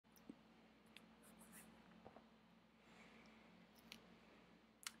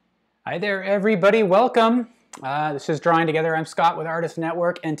Hi there, everybody. Welcome. This is Drawing Together. I'm Scott with Artist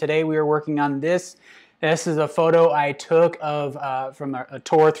Network, and today we are working on this. This is a photo I took of from a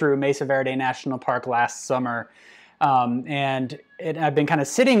tour through Mesa Verde National Park last summer. I've been kind of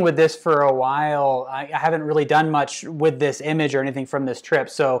sitting with this for a while. I haven't really done much with this image or anything from this trip,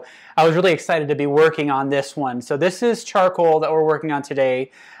 so I was really excited to be working on this one. So this is charcoal that we're working on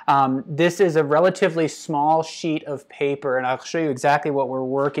today. This is a relatively small sheet of paper, and I'll show you exactly what we're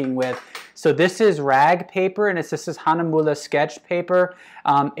working with. So this is rag paper, and this is Hahnemuehle sketch paper,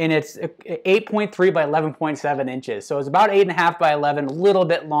 and it's 8.3 by 11.7 inches. So it's about 8.5 by 11, a little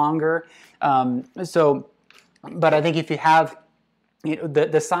bit longer. But I think if you have,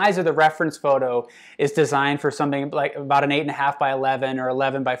 the size of the reference photo is designed for something like about an 8.5 by 11 or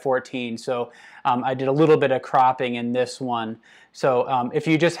 11 by 14. So I did a little bit of cropping in this one. So if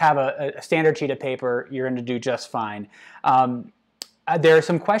you just have a standard sheet of paper, you're going to do just fine. There are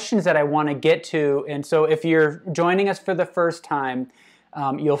some questions that I want to get to, and so if you're joining us for the first time,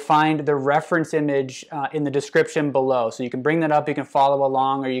 you'll find the reference image in the description below. So you can bring that up, you can follow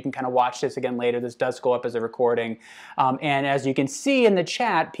along, or you can kind of watch this again later. This does go up as a recording. And as you can see in the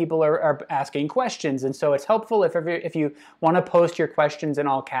chat, people are asking questions. And so it's helpful if you want to post your questions in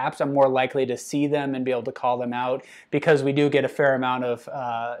all caps. I'm more likely to see them and be able to call them out, because we do get a fair amount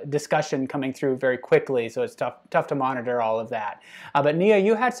of discussion coming through very quickly. So it's tough to monitor all of that. But Nia,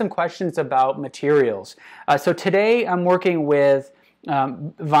 you had some questions about materials. So today I'm working with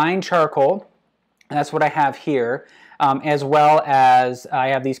vine charcoal, and that's what I have here, as well as I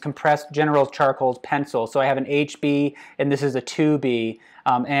have these compressed general charcoal pencils. So I have an HB, and this is a 2B,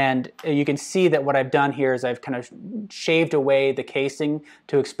 and you can see that what I've done here is I've kind of shaved away the casing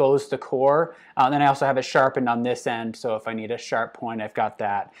to expose the core. Then I also have it sharpened on this end, so if I need a sharp point, I've got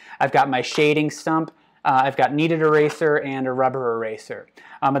that. I've got my shading stump. I've got kneaded eraser and a rubber eraser.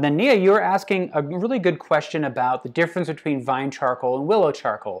 And then Nia, you were asking a really good question about the difference between vine charcoal and willow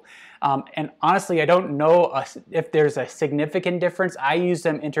charcoal. And honestly, I don't know if there's a significant difference. I use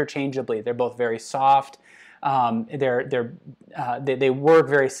them interchangeably. They're both very soft. They work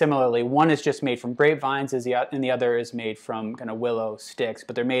very similarly. One is just made from grapevines, and the other is made from kind of willow sticks,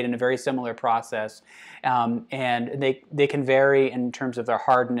 but they're made in a very similar process, and they can vary in terms of their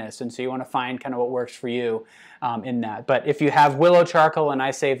hardness, and so you want to find kind of what works for you in that. But if you have willow charcoal and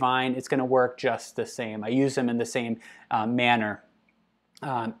I say vine, it's going to work just the same. I use them in the same manner.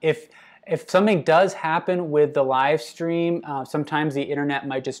 If something does happen with the live stream, sometimes the internet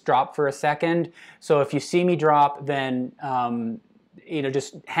might just drop for a second. So if you see me drop, then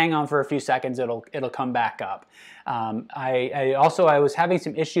just hang on for a few seconds. It'll come back up. I was having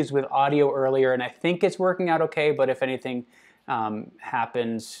some issues with audio earlier, and I think it's working out okay. But if anything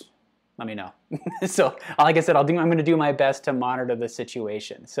happens, let me know. So like I said, I'm going to do my best to monitor the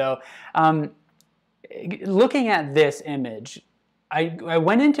situation. So looking at this image, I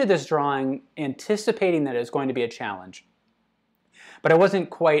went into this drawing anticipating that it was going to be a challenge, but I wasn't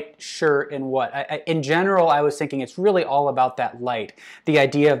quite sure in what. In general, I was thinking it's really all about that light, the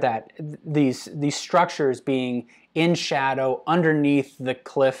idea of that these structures being in shadow underneath the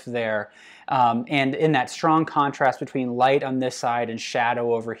cliff there, and in that strong contrast between light on this side and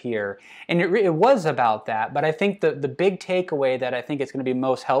shadow over here. And it was about that, but I think the big takeaway that I think is going to be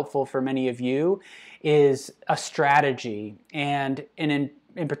most helpful for many of you is a strategy, and in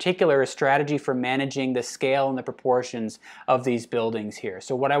particular a strategy for managing the scale and the proportions of these buildings here.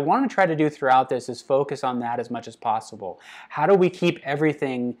 So what I want to try to do throughout this is focus on that as much as possible. How do we keep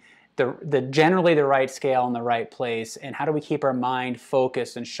everything generally the right scale in the right place, and how do we keep our mind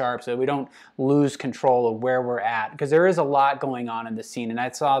focused and sharp so that we don't lose control of where we're at? Because there is a lot going on in the scene, and I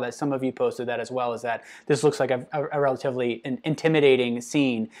saw that some of you posted that as well, is that this looks like a relatively intimidating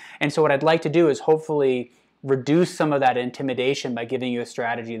scene. And so what I'd like to do is hopefully reduce some of that intimidation by giving you a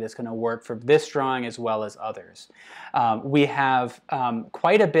strategy that's going to work for this drawing as well as others. We have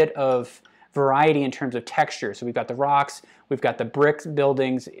quite a bit of variety in terms of texture. So we've got the rocks, we've got the brick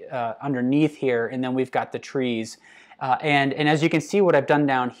buildings underneath here, and then we've got the trees. And as you can see, what I've done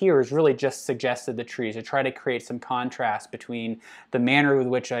down here is really just suggested the trees to try to create some contrast between the manner with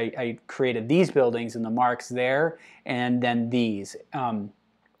which I created these buildings and the marks there, and then these. And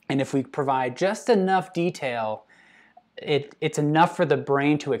if we provide just enough detail, it's enough for the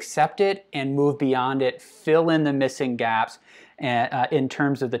brain to accept it and move beyond it, fill in the missing gaps in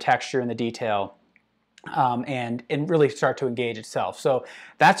terms of the texture and the detail, and really start to engage itself. So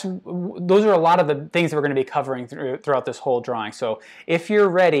those are a lot of the things that we're going to be covering throughout this whole drawing. So if you're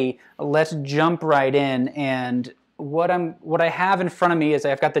ready, let's jump right in, and what I have in front of me is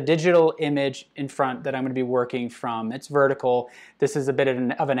I've got the digital image in front that I'm going to be working from. It's vertical. This is a bit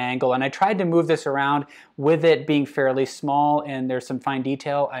of an angle, and I tried to move this around with it being fairly small, and there's some fine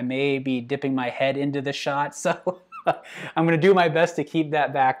detail. I may be dipping my head into the shot, so I'm going to do my best to keep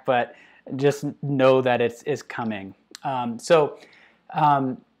that back, but just know that it's coming.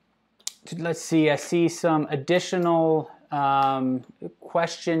 Let's see. I see some additional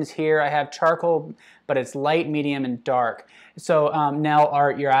questions here. I have charcoal, but it's light, medium, and dark. So now,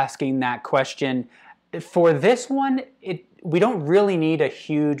 Art, you're asking that question. For this one, we don't really need a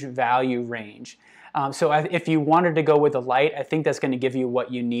huge value range. So if you wanted to go with the light, I think that's going to give you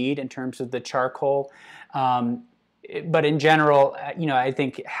what you need in terms of the charcoal. But in general, I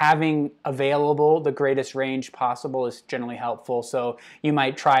think having available the greatest range possible is generally helpful. So you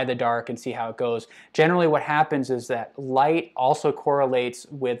might try the dark and see how it goes. Generally what happens is that light also correlates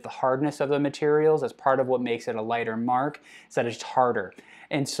with the hardness of the materials. As part of what makes it a lighter mark is that it's harder.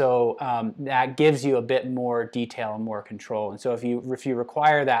 And so that gives you a bit more detail and more control. And so if you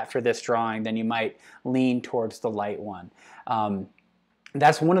require that for this drawing, then you might lean towards the light one.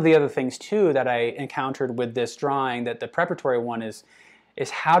 That's one of the other things too that I encountered with this drawing, that the preparatory one is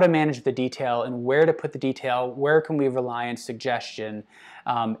how to manage the detail and where to put the detail, where can we rely on suggestion,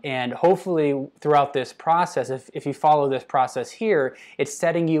 and hopefully throughout this process, if you follow this process here, it's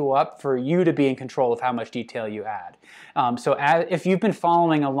setting you up for you to be in control of how much detail you add. If you've been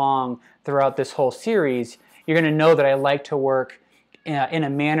following along throughout this whole series, you're going to know that I like to work in a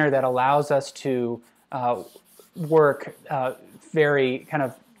manner that allows us to work very kind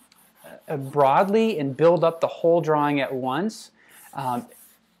of broadly and build up the whole drawing at once,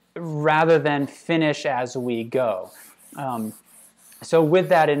 rather than finish as we go. So with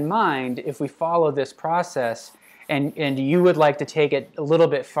that in mind, if we follow this process and you would like to take it a little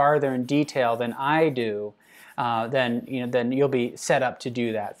bit farther in detail than I do, then you'll be set up to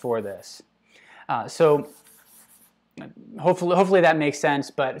do that for this. So hopefully that makes sense,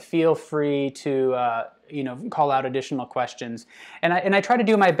 but feel free to call out additional questions. And I try to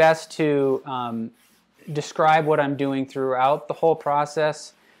do my best to describe what I'm doing throughout the whole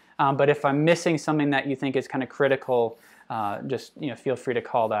process. But if I'm missing something that you think is kind of critical, just feel free to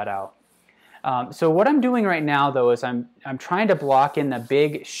call that out. So what I'm doing right now, though, is I'm trying to block in the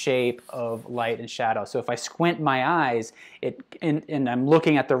big shape of light and shadow. So if I squint my eyes, and I'm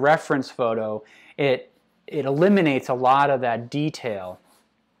looking at the reference photo, it eliminates a lot of that detail.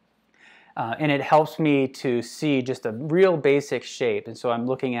 And it helps me to see just a real basic shape. And so I'm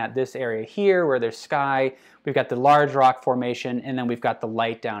looking at this area here where there's sky, we've got the large rock formation, and then we've got the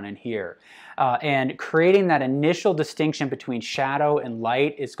light down in here. And creating that initial distinction between shadow and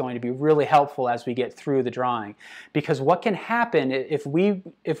light is going to be really helpful as we get through the drawing. Because what can happen if we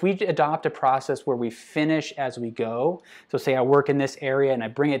adopt a process where we finish as we go, so say I work in this area and I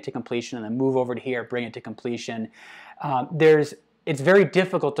bring it to completion and then move over to here, bring it to completion, it's very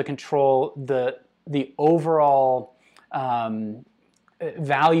difficult to control the overall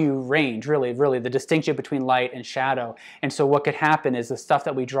value range, really the distinction between light and shadow. And so what could happen is the stuff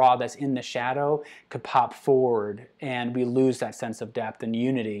that we draw that's in the shadow could pop forward and we lose that sense of depth and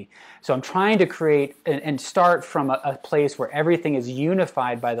unity. So I'm trying to create and start from a place where everything is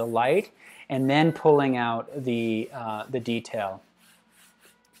unified by the light and then pulling out the detail.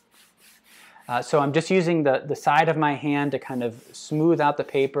 So I'm just using the side of my hand to kind of smooth out the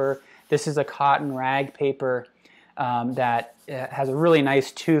paper. This is a cotton rag paper that has a really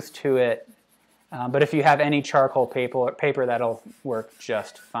nice tooth to it. But if you have any charcoal paper, that'll work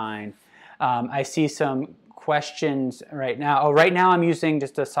just fine. I see some questions right now. Oh, right now I'm using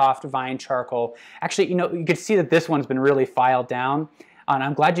just a soft vine charcoal. Actually, you can see that this one's been really filed down. And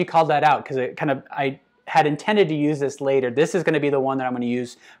I'm glad you called that out because I had intended to use this later. This is going to be the one that I'm going to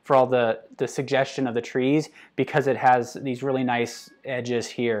use for all the suggestion of the trees because it has these really nice edges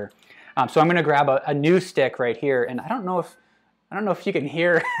here. So I'm going to grab a new stick right here, and I don't know if you can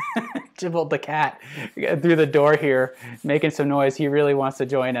hear Jibble the cat through the door here making some noise. He really wants to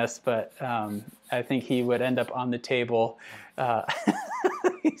join us, but I think he would end up on the table.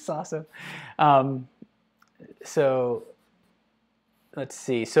 He's awesome. So let's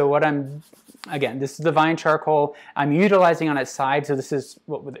see. So again, this is the vine charcoal. I'm utilizing on its side, so this is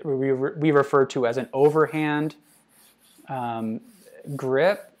what we refer to as an overhand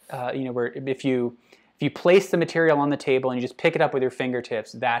grip. Where if you place the material on the table and you just pick it up with your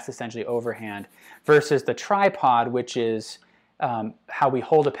fingertips, that's essentially overhand. Versus the tripod, which is how we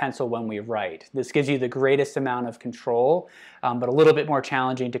hold a pencil when we write. This gives you the greatest amount of control, but a little bit more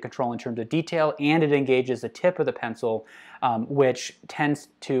challenging to control in terms of detail, and it engages the tip of the pencil, which tends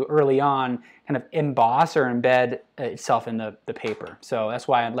to early on kind of emboss or embed itself in the paper. So that's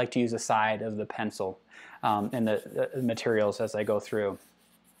why I'd like to use the side of the pencil in the materials as I go through.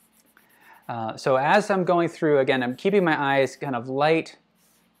 So as I'm going through, again, I'm keeping my eyes kind of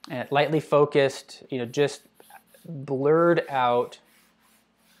lightly focused, just blurred out,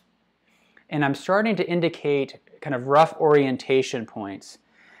 and I'm starting to indicate kind of rough orientation points.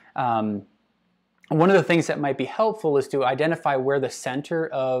 One of the things that might be helpful is to identify where the center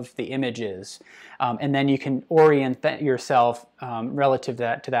of the image is, and then you can orient yourself relative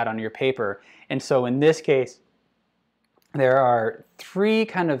to that on your paper. And so in this case, there are three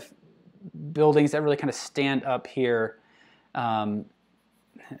kind of buildings that really kind of stand up here.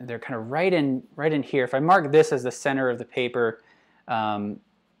 They're kind of right in here. If I mark this as the center of the paper, I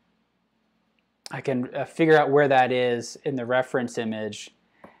can figure out where that is in the reference image,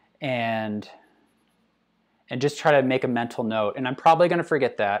 and just try to make a mental note. And I'm probably going to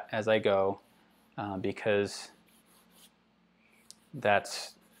forget that as I go, because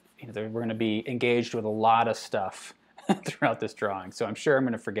that's, we're going to be engaged with a lot of stuff throughout this drawing, so I'm sure I'm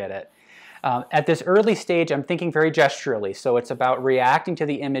going to forget it. At this early stage, I'm thinking very gesturally, so it's about reacting to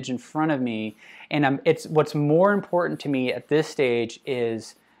the image in front of me, and what's more important to me at this stage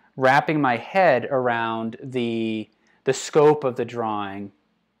is wrapping my head around the scope of the drawing,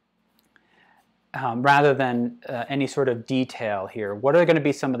 rather than any sort of detail here. What are going to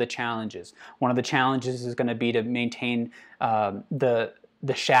be some of the challenges? One of the challenges is going to be to maintain the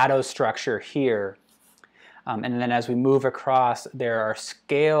shadow structure here. And then as we move across, there are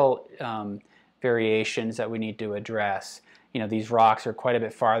scale variations that we need to address. These rocks are quite a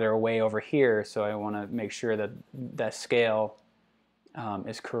bit farther away over here, so I want to make sure that that scale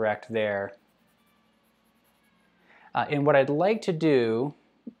is correct there. And what I'd like to do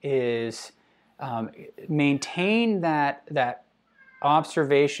is maintain that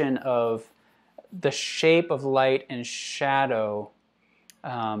observation of the shape of light and shadow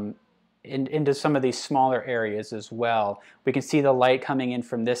into some of these smaller areas as well. We can see the light coming in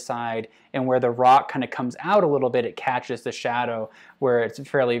from this side, and where the rock kind of comes out a little bit, it catches the shadow. Where it's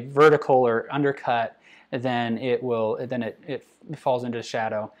fairly vertical or undercut, then it falls into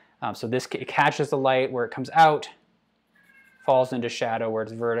shadow. So it catches the light where it comes out, falls into shadow where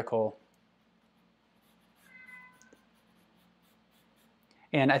it's vertical.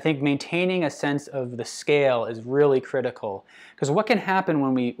 And I think maintaining a sense of the scale is really critical, because what can happen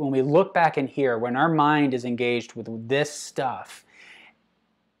when we look back in here, when our mind is engaged with this stuff,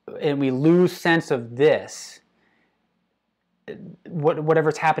 and we lose sense of this,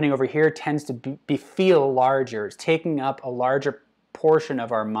 whatever's happening over here tends to feel larger. It's taking up a larger portion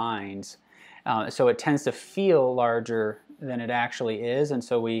of our minds, so it tends to feel larger than it actually is. And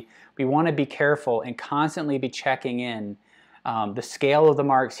so we want to be careful and constantly be checking in the scale of the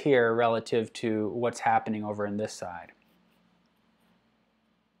marks here relative to what's happening over in this side.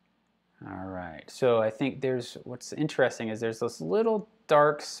 All right, so I think what's interesting is there's this little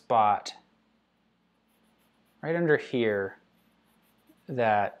dark spot right under here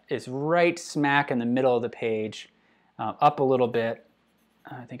that is right smack in the middle of the page, up a little bit.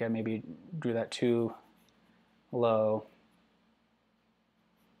 I think I maybe drew that too low.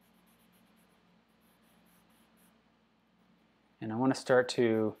 And I want to start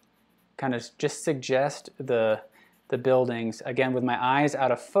to kind of just suggest the buildings. Again, with my eyes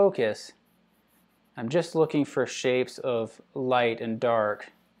out of focus, I'm just looking for shapes of light and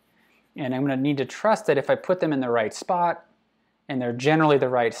dark. And I'm going to need to trust that if I put them in the right spot, and they're generally the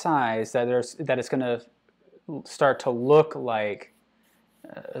right size, that it's going to start to look like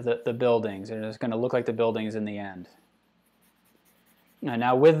the buildings, and it's going to look like the buildings in the end.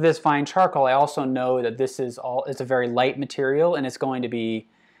 Now with this fine charcoal, I also know that it's a very light material, and it's going to be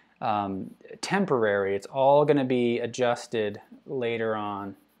temporary. It's all going to be adjusted later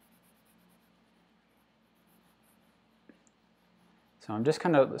on. So I'm just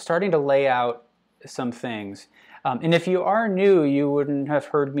kind of starting to lay out some things. And if you are new, you wouldn't have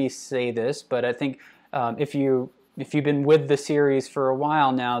heard me say this, but I think if you've been with the series for a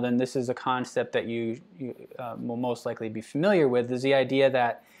while now, then this is a concept that you will most likely be familiar with, is the idea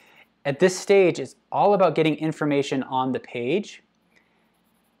that at this stage it's all about getting information on the page,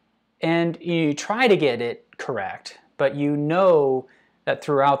 and you try to get it correct, but you know that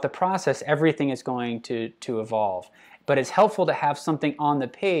throughout the process everything is going to evolve. But it's helpful to have something on the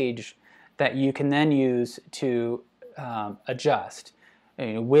page that you can then use to adjust.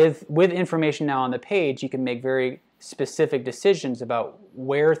 With information now on the page, you can make very specific decisions about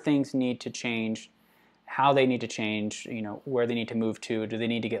where things need to change, how they need to change, you know, where they need to move to. Do they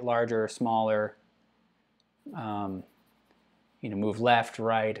need to get larger or smaller? You know, move left,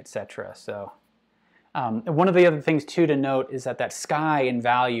 right, etc. So one of the other things too to note is that that sky in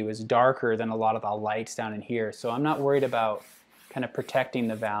value is darker than a lot of the lights down in here. So I'm not worried about kind of protecting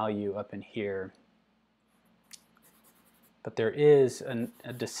the value up in here. But there is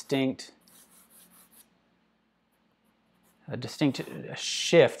a distinct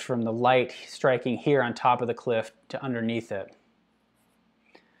shift from the light striking here on top of the cliff to underneath it.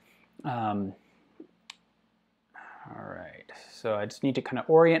 All right, so I just need to kind of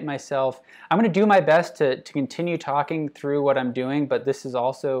orient myself. I'm going to do my best to continue talking through what I'm doing, but this is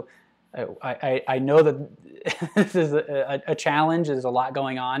also, I know that this is a challenge. There's a lot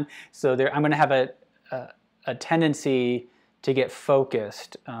going on, so I'm going to have a tendency to get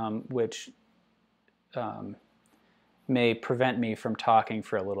focused, which may prevent me from talking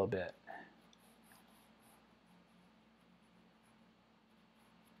for a little bit.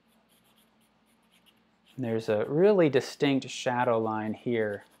 There's a really distinct shadow line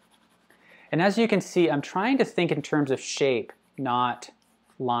here. And as you can see, I'm trying to think in terms of shape, not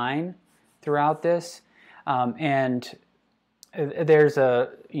line, throughout this. And there's a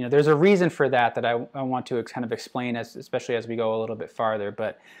reason for that I want to kind of explain, especially as we go a little bit farther.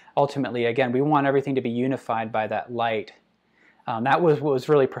 But ultimately, again, we want everything to be unified by that light. That was what was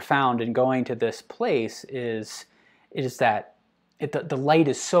really profound in going to this place is that the light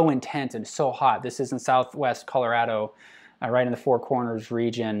is so intense and so hot. This is in southwest Colorado, right in the Four Corners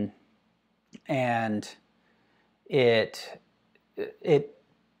region, and yeah,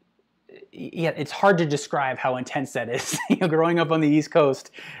 it's hard to describe how intense that is. You know, growing up on the East Coast,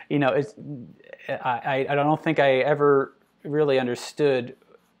 you know, I don't think I ever really understood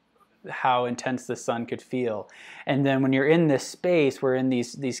how intense the sun could feel. And then when you're in this space, we're in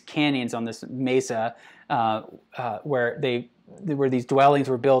these canyons on this mesa, where these dwellings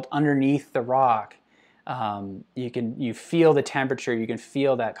were built underneath the rock. You feel the temperature, you can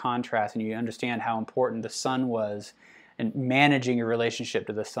feel that contrast, and you understand how important the sun was, and managing your relationship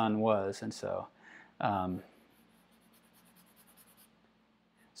to the sun was. And so,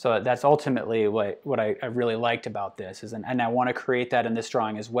 so that's ultimately what I really liked about this, and I want to create that in this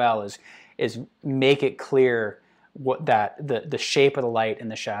drawing as well, is make it clear what the shape of the light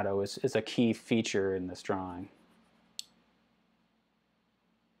and the shadow is a key feature in this drawing.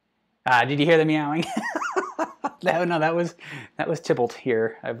 Did you hear the meowing? No, that was Tybalt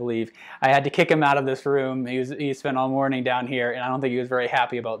here, I believe. I had to kick him out of this room. He spent all morning down here, and I don't think he was very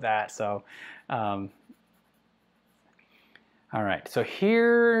happy about that. So, all right. So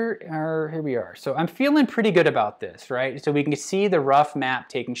here we are. So I'm feeling pretty good about this, right? So we can see the rough map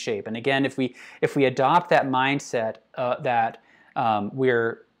taking shape. And again, if we adopt that mindset that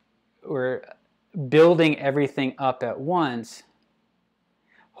we're building everything up at once,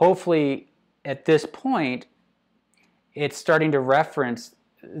 hopefully at this point, it's starting to reference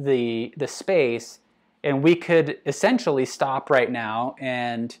the space, and we could essentially stop right now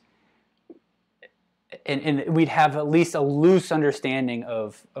and we'd have at least a loose understanding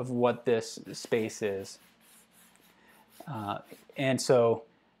of what this space is. And so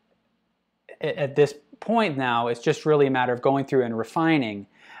at this point now, it's just really a matter of going through and refining.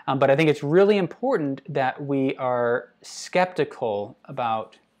 But I think it's really important that we are skeptical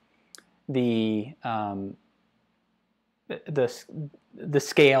about the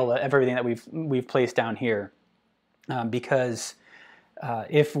scale of everything that we've placed down here, because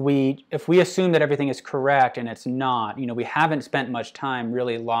if we assume that everything is correct and it's not, you know, we haven't spent much time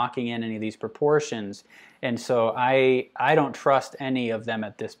really locking in any of these proportions, and so I don't trust any of them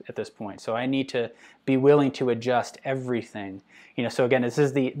at this point. So I need to be willing to adjust everything. You know, so again, this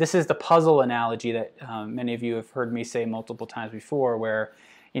is the puzzle analogy that many of you have heard me say multiple times before, where,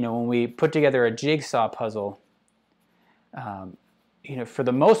 you know, when we put together a jigsaw puzzle, you know, for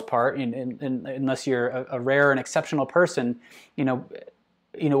the most part, unless you're a rare and exceptional person, you know,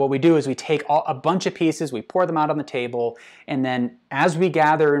 what we do is we take a bunch of pieces, we pour them out on the table, and then as we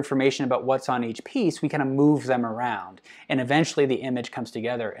gather information about what's on each piece, we kind of move them around, and eventually the image comes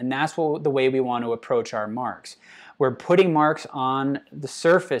together. And that's the way we want to approach our marks. We're putting marks on the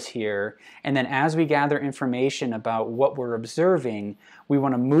surface here, and then as we gather information about what we're observing, we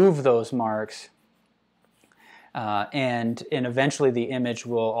want to move those marks, and eventually the image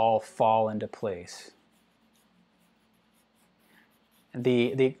will all fall into place.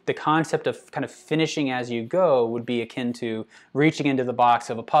 The concept of kind of finishing as you go would be akin to reaching into the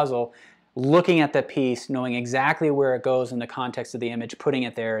box of a puzzle, looking at the piece, knowing exactly where it goes in the context of the image, putting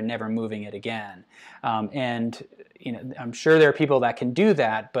it there and never moving it again. And I'm sure there are people that can do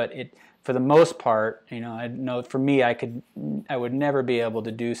that, but for the most part, I know for me, I would never be able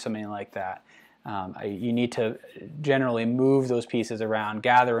to do something like that. You need to generally move those pieces around,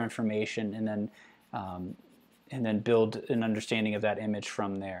 gather information, and then build an understanding of that image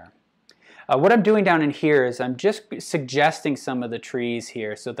from there. What I'm doing down in here is I'm just suggesting some of the trees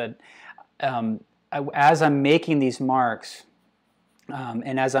here so that as I'm making these marks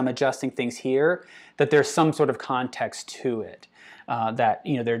and as I'm adjusting things here, that there's some sort of context to it. That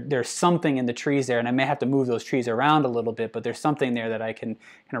there's something in the trees there, and I may have to move those trees around a little bit, but there's something there that I can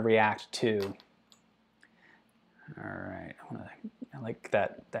kind of react to. All right, I like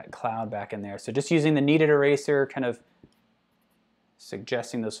that cloud back in there. So just using the kneaded eraser, kind of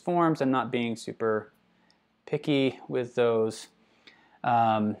suggesting those forms and not being super picky with those.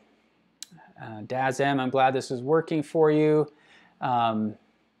 Daz M, I'm glad this is working for you.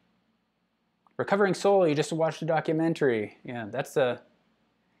 Recovering Soul, you just watched a documentary. Yeah, it's a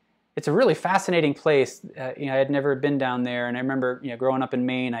really fascinating place. I had never been down there, and I remember growing up in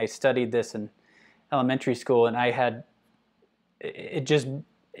Maine, I studied this in elementary school, and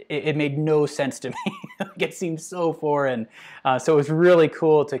it made no sense to me. It seemed so foreign. So it was really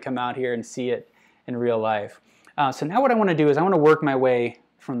cool to come out here and see it in real life. So now what I want to do is I want to work my way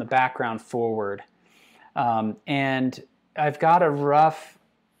from the background forward. And I've got a rough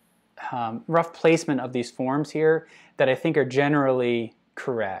placement of these forms here that I think are generally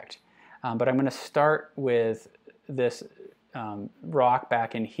correct. But I'm going to start with this rock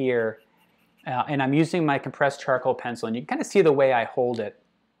back in here. And I'm using my compressed charcoal pencil, and you can kind of see the way I hold it.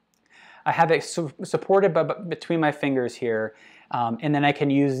 I have it supported between my fingers here, and then I can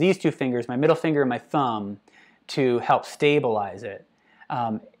use these two fingers, my middle finger and my thumb, to help stabilize it.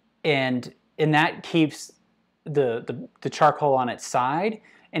 And that keeps the charcoal on its side,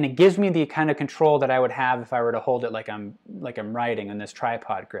 and it gives me the kind of control that I would have if I were to hold it like I'm writing on this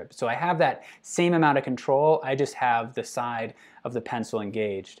tripod grip. So I have that same amount of control, I just have the side of the pencil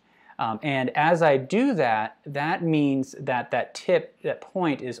engaged. And as I do that, that means that that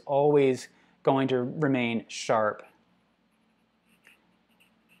point is always going to remain sharp.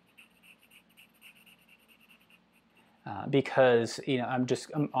 Because I'm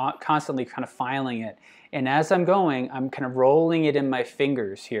constantly kind of filing it. And as I'm going, I'm kind of rolling it in my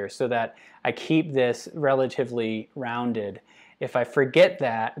fingers here so that I keep this relatively rounded. If I forget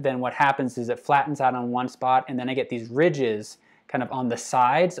that, then what happens is it flattens out on one spot, and then I get these ridges kind of on the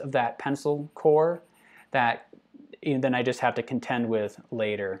sides of that pencil core that then I just have to contend with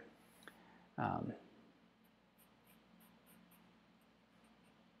later.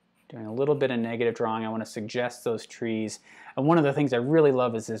 Doing a little bit of negative drawing, I want to suggest those trees. And one of the things I really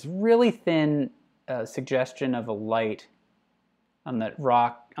love is this really thin suggestion of a light on that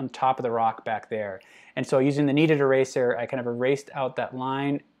rock, on top of the rock back there. And so using the kneaded eraser, I kind of erased out that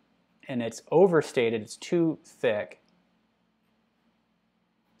line, and it's overstated, it's too thick.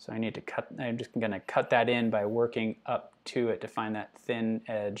 So I need to cut, I'm just going to cut that in by working up to it to find that thin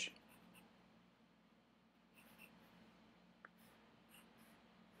edge.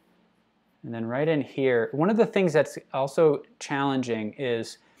 And then right in here, one of the things that's also challenging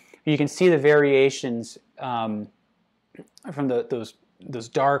is you can see the variations from those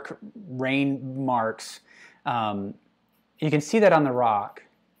dark rain marks. You can see that on the rock,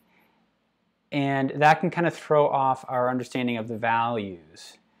 and that can kind of throw off our understanding of the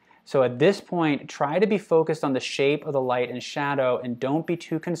values. So at this point, try to be focused on the shape of the light and shadow, and don't be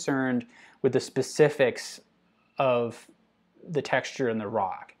too concerned with the specifics of the texture in the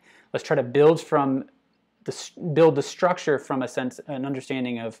rock. Let's try to build the structure from an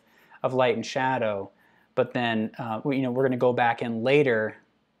understanding of light and shadow, but then we're going to go back in later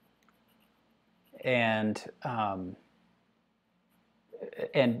and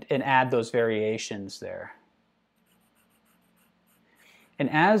add those variations there. And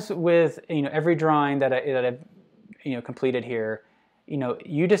as with every drawing that I've completed here,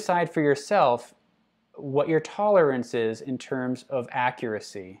 you decide for yourself what your tolerance is in terms of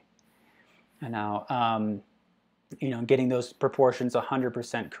accuracy. And now, getting those proportions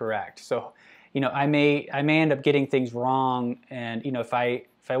 100% correct. So, I may end up getting things wrong, and if I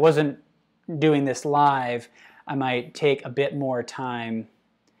wasn't doing this live, I might take a bit more time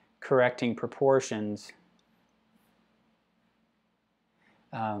correcting proportions.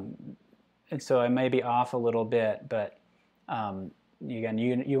 And so I may be off a little bit, but again,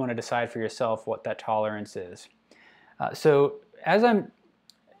 you want to decide for yourself what that tolerance is. So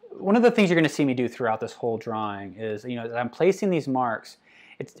one of the things you're going to see me do throughout this whole drawing is, as I'm placing these marks,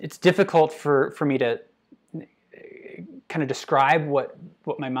 it's difficult for me to kind of describe what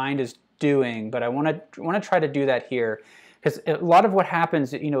my mind is doing, but I want to try to do that here, because a lot of what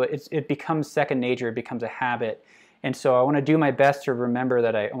happens, it becomes second nature, it becomes a habit, and so I want to do my best to remember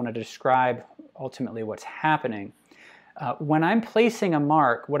that I want to describe ultimately what's happening. When I'm placing a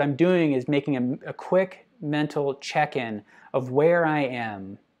mark, what I'm doing is making a quick mental check-in of where I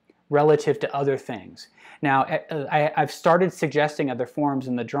am relative to other things. Now, I've started suggesting other forms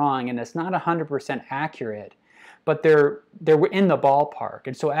in the drawing, and it's not 100% accurate, but they're in the ballpark.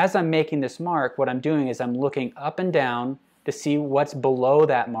 And so as I'm making this mark, what I'm doing is I'm looking up and down to see what's below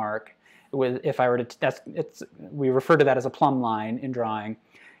that mark. If I were to, we refer to that as a plumb line in drawing.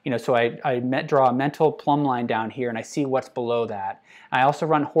 So I draw a mental plumb line down here, and I see what's below that. I also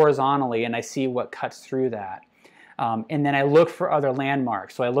run horizontally, and I see what cuts through that. And then I look for other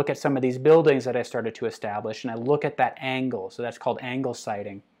landmarks. So I look at some of these buildings that I started to establish, and I look at that angle. So that's called angle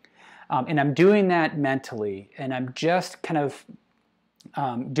sighting. And I'm doing that mentally, and I'm just kind of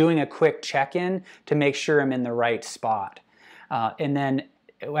doing a quick check-in to make sure I'm in the right spot. And then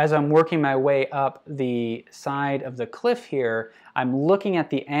as I'm working my way up the side of the cliff here, I'm looking at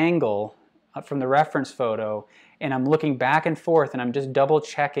the angle from the reference photo, and I'm looking back and forth, and I'm just double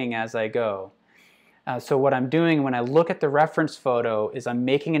checking as I go. So what I'm doing when I look at the reference photo is I'm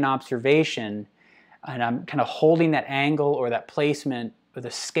making an observation, and I'm kind of holding that angle or that placement or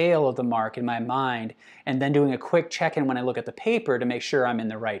the scale of the mark in my mind, and then doing a quick check-in when I look at the paper to make sure I'm in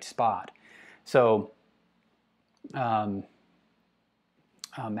the right spot. So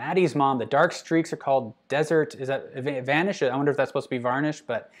Maddie's mom, the dark streaks are called desert. Is that vanish? I wonder if that's supposed to be varnish,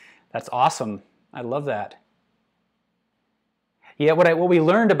 but that's awesome. I love that. Yeah, what we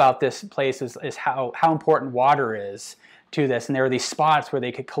learned about this place is how important water is to this, and there were these spots where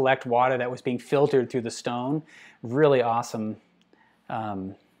they could collect water that was being filtered through the stone. Really awesome.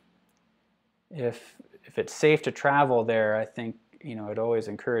 If it's safe to travel there, I think I'd always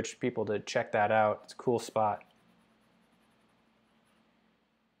encourage people to check that out. It's a cool spot.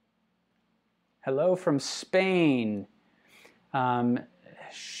 Hello from Spain.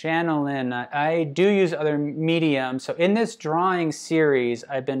 Shannon, I do use other mediums. So in this drawing series,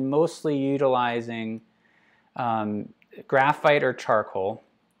 I've been mostly utilizing graphite or charcoal.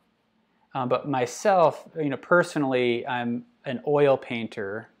 But myself, personally, I'm an oil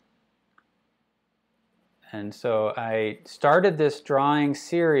painter. And so I started this drawing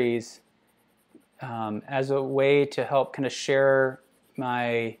series as a way to help kind of share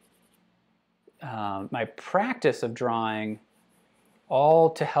my my practice of drawing, all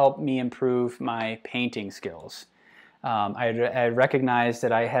to help me improve my painting skills. I recognized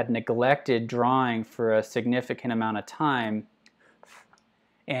that I had neglected drawing for a significant amount of time,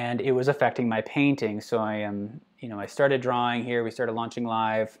 and it was affecting my painting. So I started drawing here. We started launching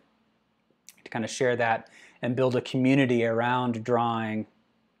live to kind of share that and build a community around drawing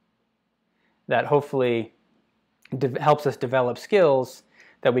that hopefully helps us develop skills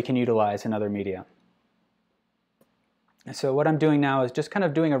that we can utilize in other media. And so what I'm doing now is just kind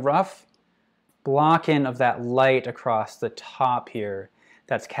of doing a rough block in of that light across the top here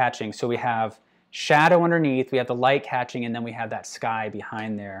that's catching. So we have shadow underneath, we have the light catching, and then we have that sky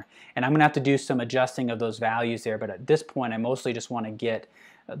behind there. And I'm going to have to do some adjusting of those values there, but at this point I mostly just want to get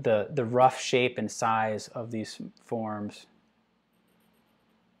the rough shape and size of these forms.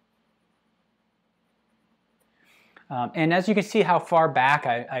 And as you can see how far back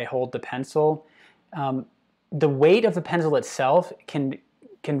I hold the pencil, the weight of the pencil itself can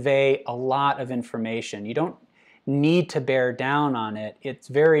convey a lot of information. You don't need to bear down on it. It's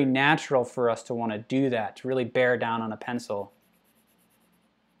very natural for us to want to do that, to really bear down on a pencil.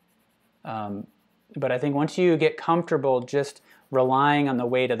 But I think once you get comfortable just relying on the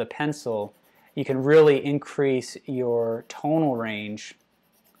weight of the pencil, you can really increase your tonal range.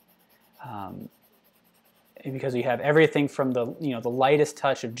 Because you have everything from the the lightest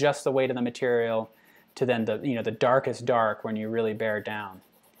touch of just the weight of the material to then the darkest dark when you really bear down.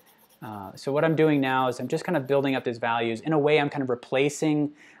 So what I'm doing now is I'm just kind of building up these values. In a way, I'm kind of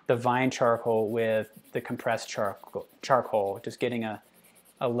replacing the vine charcoal with the compressed charcoal, just getting a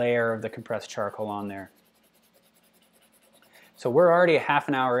layer of the compressed charcoal on there. So we're already a half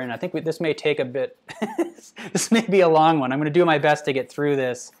an hour in. I think this may take a bit. This may be a long one. I'm going to do my best to get through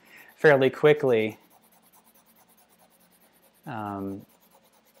this fairly quickly.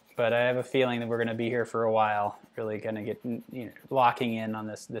 But I have a feeling that we're going to be here for a while, really going to get locking in on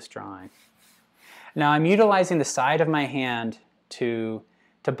this drawing. Now I'm utilizing the side of my hand to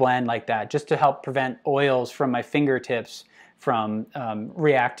blend like that, just to help prevent oils from my fingertips from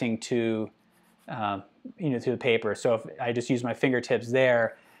reacting to through the paper. So if I just use my fingertips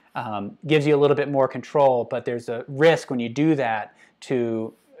there, gives you a little bit more control, but there's a risk when you do that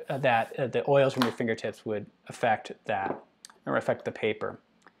to that the oils from your fingertips would affect that or affect the paper.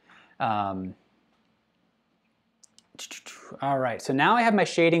 All right, so now I have my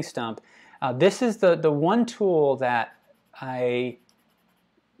shading stump. This is the one tool that I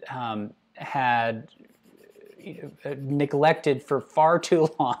had neglected for far too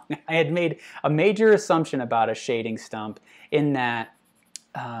long. I had made a major assumption about a shading stump in that,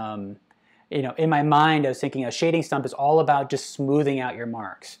 in my mind I was thinking a shading stump is all about just smoothing out your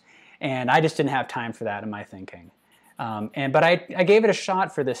marks. And I just didn't have time for that in my thinking. But I gave it a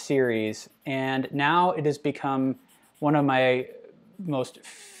shot for this series, and now it has become one of my most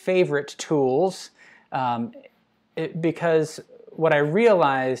favorite tools because what I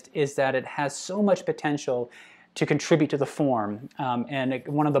realized is that it has so much potential to contribute to the form. And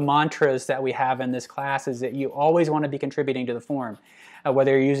one of the mantras that we have in this class is that you always want to be contributing to the form,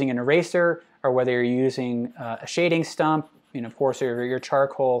 whether you're using an eraser or whether you're using a shading stump, of course, your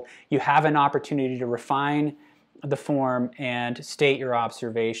charcoal. You have an opportunity to refine the form and state your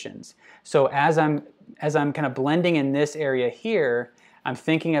observations. So as I'm kind of blending in this area here, I'm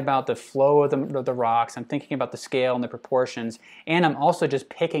thinking about the flow of the rocks, I'm thinking about the scale and the proportions, and I'm also just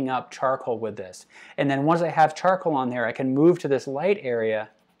picking up charcoal with this. And then once I have charcoal on there, I can move to this light area,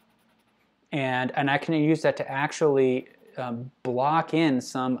 and I can use that to actually block in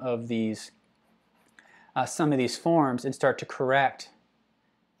some of these forms and start to correct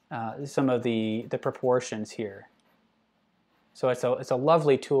some of the proportions here. So it's a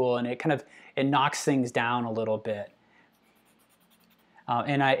lovely tool, and it knocks things down a little bit.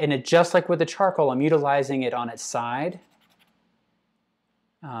 And it just like with the charcoal, I'm utilizing it on its side,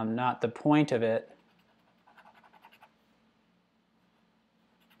 not the point of it.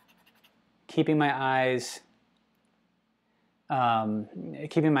 Keeping my eyes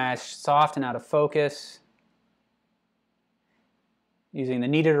soft and out of focus. Using the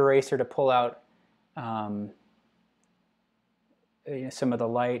kneaded eraser to pull out some of the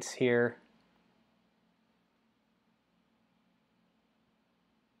lights here.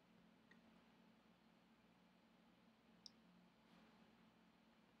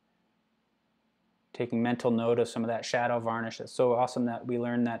 Taking mental note of some of that shadow varnish. That's so awesome that we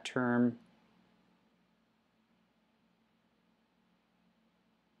learned that term.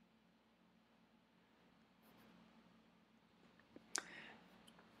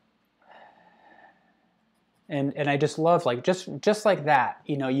 And I just love, like, just like that,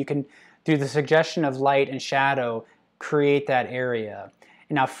 you can, through the suggestion of light and shadow, create that area.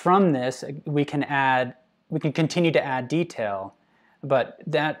 And now from this, we can continue to add detail, but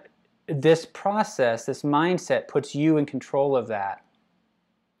this process, this mindset, puts you in control of that,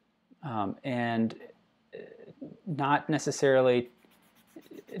 and not necessarily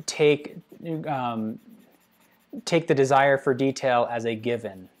take the desire for detail as a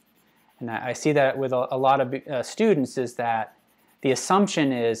given. And I see that with a lot of students, is that the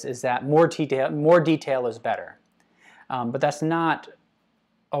assumption is that more detail is better, but that's not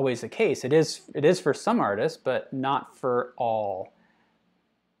always the case. It is for some artists, but not for all.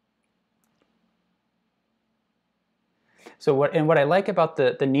 So what I like about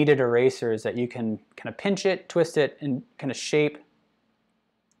the kneaded eraser is that you can kind of pinch it, twist it, and kind of shape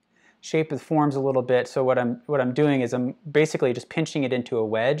the forms a little bit. So what I'm doing is I'm basically just pinching it into a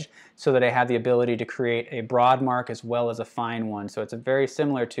wedge so that I have the ability to create a broad mark as well as a fine one. So it's very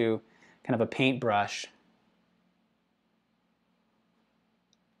similar to kind of a paintbrush.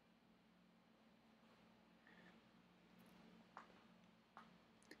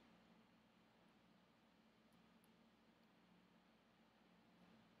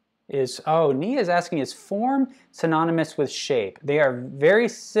 Nia is asking, is form synonymous with shape? They are very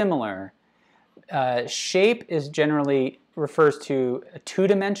similar. Shape is generally refers to a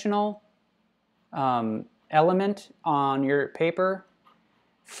two-dimensional element on your paper.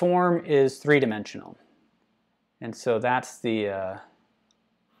 Form is three-dimensional, and so that's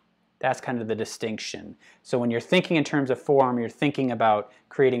kind of the distinction. So when you're thinking in terms of form, you're thinking about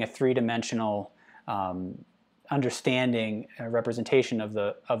creating a three-dimensional understanding, representation of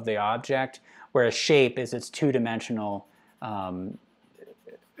the object, whereas shape is its two-dimensional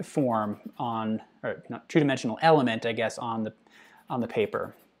form or not two-dimensional element, I guess, on the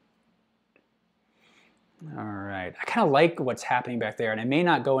paper. All right, I kind of like what's happening back there, and I may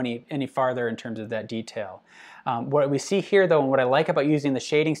not go any farther in terms of that detail. What we see here, though, and what I like about using the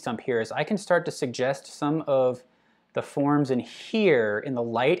shading stump here is I can start to suggest some of the forms in here in the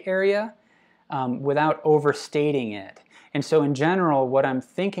light area without overstating it. And so in general, what I'm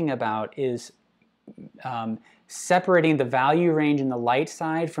thinking about is separating the value range in the light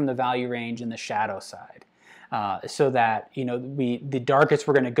side from the value range in the shadow side. So that, you know, the darkest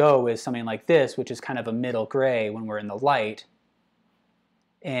we're going to go is something like this, which is kind of a middle gray when we're in the light.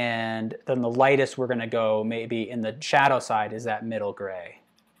 And then the lightest we're going to go maybe in the shadow side is that middle gray.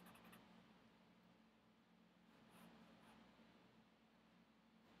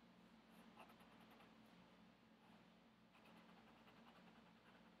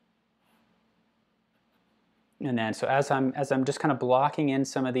 And then so as I'm just kind of blocking in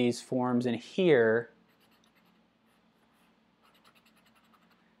some of these forms in here,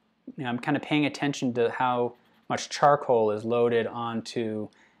 you know, I'm kind of paying attention to how much charcoal is loaded onto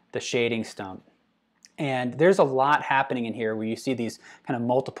the shading stump. And there's a lot happening in here where you see these kind of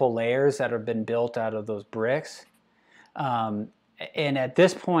multiple layers that have been built out of those bricks. And at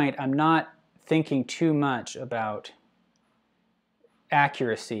this point, I'm not thinking too much about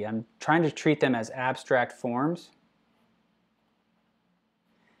accuracy. I'm trying to treat them as abstract forms.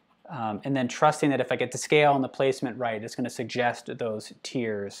 And then trusting that if I get the scale and the placement right, it's going to suggest those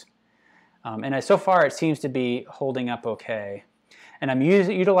tiers. And so far, it seems to be holding up okay. And I'm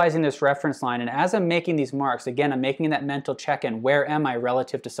utilizing this reference line. And as I'm making these marks, again, I'm making that mental check-in. Where am I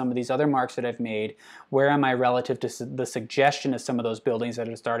relative to some of these other marks that I've made? Where am I relative to the suggestion of some of those buildings that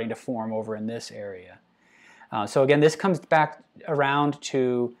are starting to form over in this area? So again, this comes back around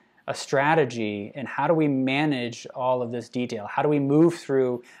to a strategy and how do we manage all of this detail? How do we move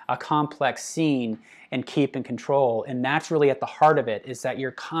through a complex scene and keep in control? And that's really at the heart of it, is that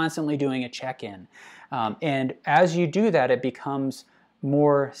you're constantly doing a check-in. And as you do that, it becomes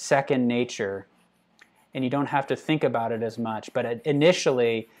more second nature and you don't have to think about it as much. But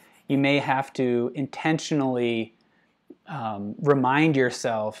initially, you may have to intentionally remind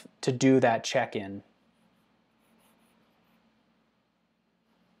yourself to do that check-in.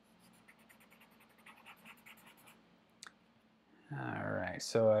 All right,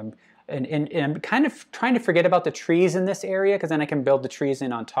 so I'm kind of trying to forget about the trees in this area because then I can build the trees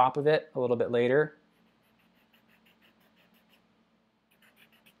in on top of it a little bit later.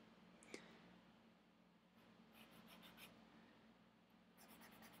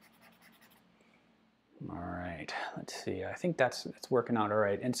 All right, let's see. I think that's working out all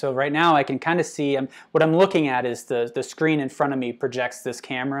right. And so right now I can kind of see, what I'm looking at is the screen in front of me projects this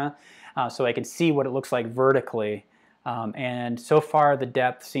camera, so I can see what it looks like vertically. And so far the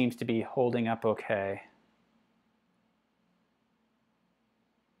depth seems to be holding up okay.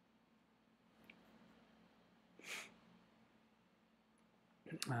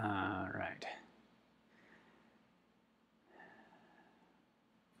 All right.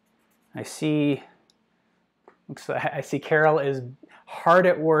 I see Carol is hard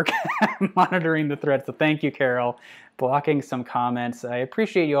at work monitoring the thread. So thank you, Carol, blocking some comments. I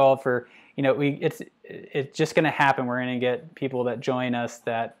appreciate you all for, you know, it's just going to happen. We're going to get people that join us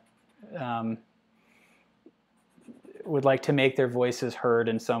that would like to make their voices heard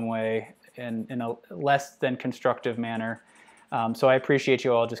in some way in a less than constructive manner. So I appreciate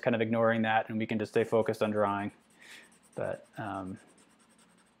you all just kind of ignoring that, and we can just stay focused on drawing. But all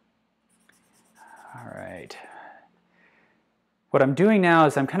right. What I'm doing now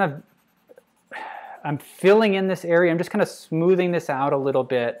is I'm filling in this area. I'm just kind of smoothing this out a little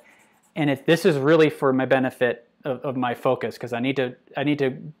bit. And this is really for my benefit of my focus, because I need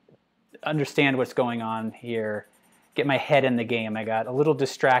to understand what's going on here, get my head in the game. I got a little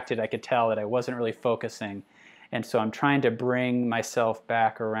distracted. I could tell that I wasn't really focusing. And so I'm trying to bring myself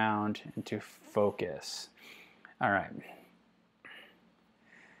back around into focus. All right.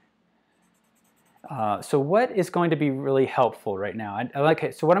 So what is going to be really helpful right now?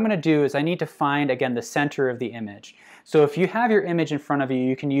 So what I'm going to do is I need to find, again, the center of the image. So if you have your image in front of you,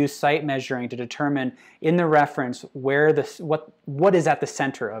 you can use sight measuring to determine in the reference where what is at the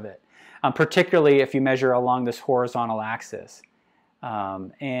center of it, particularly if you measure along this horizontal axis.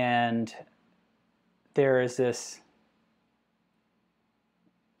 And there is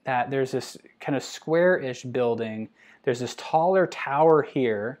there's this kind of square-ish building. There's this taller tower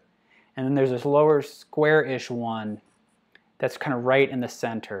here. And then there's this lower square-ish one that's kind of right in the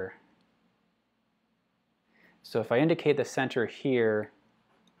center. So if I indicate the center here,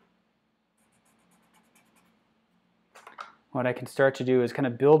 what I can start to do is kind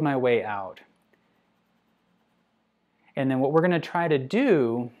of build my way out. And then what we're going to try to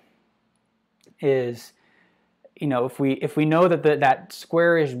do is, you know, if we know that that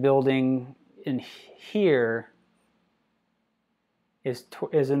square-ish building in here is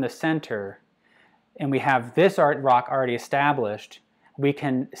in the center, and we have this rock already established, we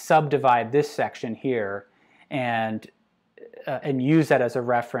can subdivide this section here and use that as a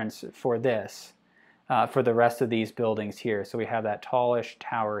reference for this. for the rest of these buildings here. So we have that tallish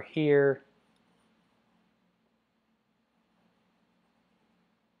tower here.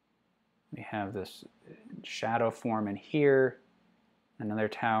 We have this shadow form in here, another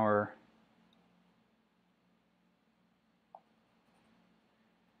tower.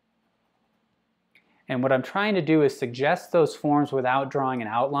 And what I'm trying to do is suggest those forms without drawing an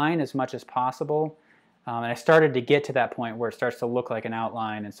outline as much as possible. And I started to get to that point where it starts to look like an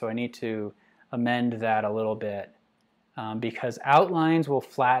outline, and so I need to amend that a little bit because outlines will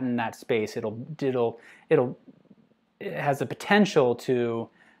flatten that space. It has the potential to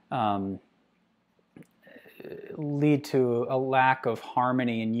lead to a lack of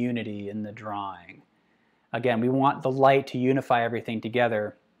harmony and unity in the drawing. Again, we want the light to unify everything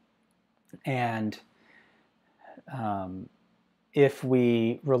together, and if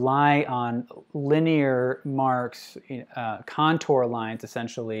we rely on linear marks, contour lines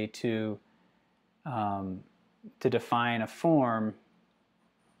essentially to define a form,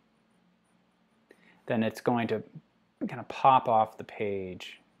 then it's going to kind of pop off the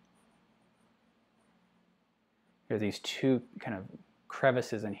page. There are these two kind of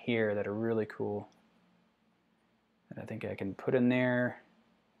crevices in here that are really cool that I think I can put in there.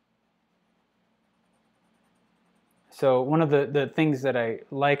 So one of the things that I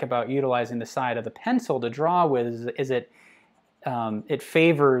like about utilizing the side of the pencil to draw with is it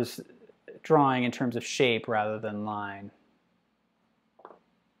favors drawing in terms of shape rather than line.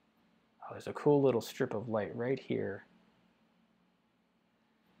 Oh, there's a cool little strip of light right here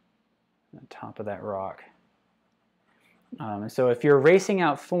on top of that rock. And so if you're erasing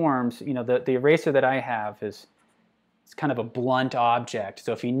out forms, the eraser that I have is it's kind of a blunt object.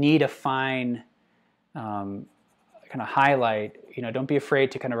 So if you need a fine kind of highlight, don't be afraid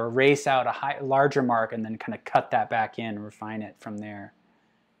to kind of erase out a larger mark and then kind of cut that back in and refine it from there.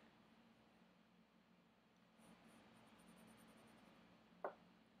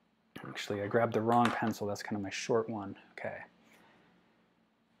 Actually, I grabbed the wrong pencil. That's kind of my short one. Okay.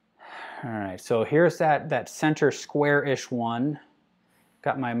 All right, so here's that center square-ish one.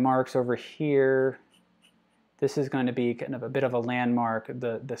 Got my marks over here. This is going to be kind of a bit of a landmark,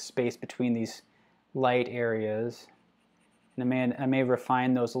 the space between these light areas. And I may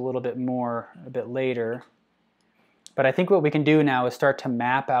refine those a little bit more a bit later. But I think what we can do now is start to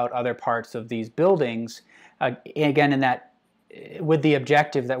map out other parts of these buildings, again, with the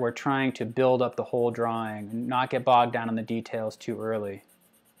objective that we're trying to build up the whole drawing and not get bogged down in the details too early.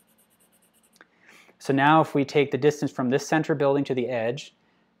 So now if we take the distance from this center building to the edge,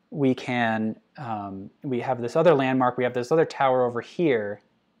 we have this other landmark, we have this other tower over here,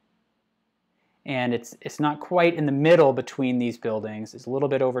 and it's not quite in the middle between these buildings. It's a little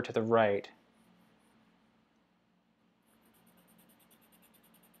bit over to the right.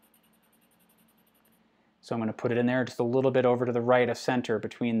 So I'm going to put it in there just a little bit over to the right of center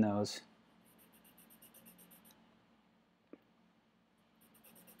between those.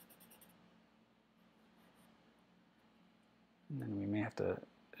 And then we may have to,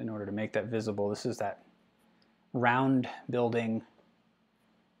 in order to make that visible, this is that round building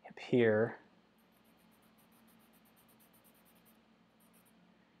up here.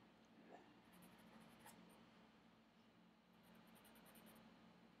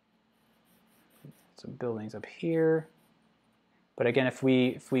 Some buildings up here. But again, if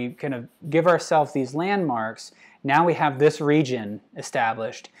we kind of give ourselves these landmarks, now we have this region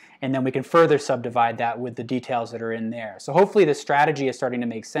established, and then we can further subdivide that with the details that are in there. So hopefully the strategy is starting to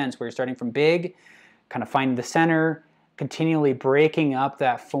make sense, where you're starting from big, kind of finding the center, continually breaking up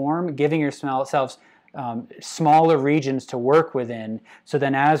that form, giving yourselves smaller regions to work within, so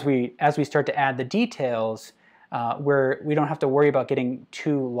then as we start to add the details, we don't have to worry about getting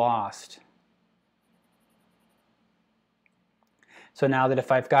too lost. So now that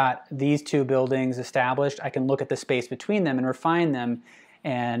if I've got these two buildings established, I can look at the space between them and refine them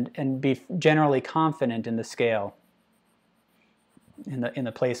and be generally confident in the scale, in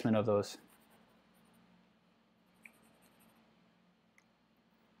the placement of those.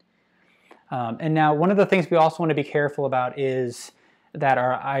 And now one of the things we also want to be careful about is that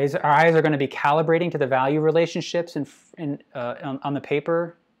our eyes are going to be calibrating to the value relationships on the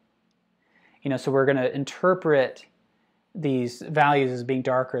paper. So we're going to interpret these values as being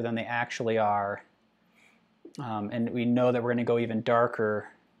darker than they actually are. And we know that we're going to go even darker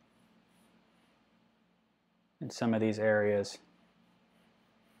in some of these areas.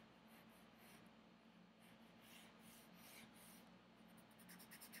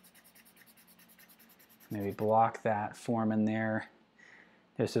 Maybe block that form in there.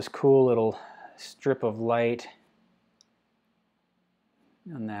 There's this cool little strip of light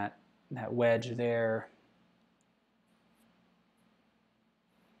on that that wedge there.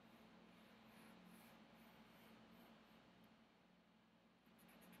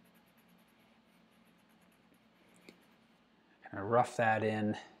 Kind of rough that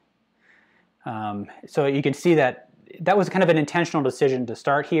in. So you can see that that was kind of an intentional decision to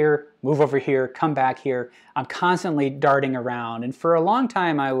start here, move over here, come back here. I'm constantly darting around, and for a long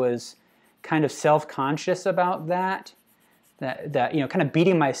time I was kind of self-conscious about that you know, kind of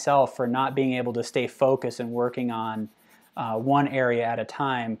beating myself for not being able to stay focused and working on one area at a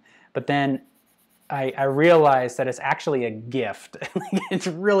time. But then I realized that it's actually a gift. It's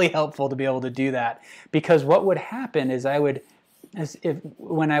really helpful to be able to do that, because what would happen is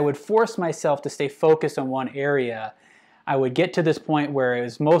when I would force myself to stay focused on one area, I would get to this point where it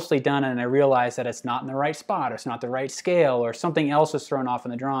was mostly done and I realized that it's not in the right spot, or it's not the right scale, or something else was thrown off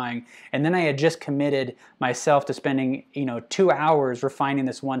in the drawing. And then I had just committed myself to spending, you know, 2 hours refining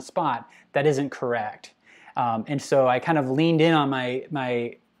this one spot. That isn't correct. And so I kind of leaned in on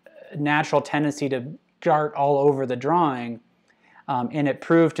my natural tendency to dart all over the drawing, and it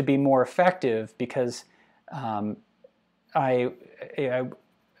proved to be more effective because I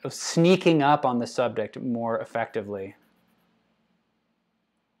was sneaking up on the subject more effectively.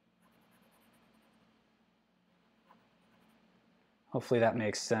 Hopefully that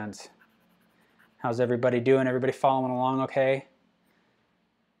makes sense. How's everybody doing? Everybody following along okay?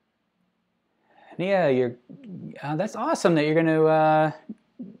 Yeah, that's awesome that you're going to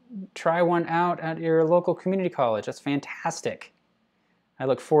try one out at your local community college. That's fantastic. I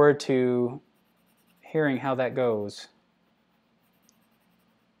look forward to hearing how that goes.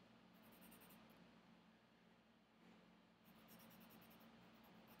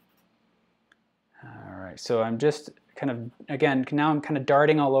 All right, so I'm just kind of, again, now I'm kind of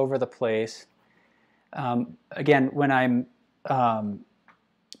darting all over the place. Again, when I'm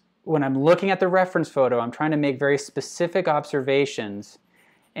looking at the reference photo, I'm trying to make very specific observations.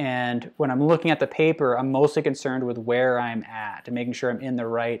 And when I'm looking at the paper, I'm mostly concerned with where I'm at and making sure I'm in the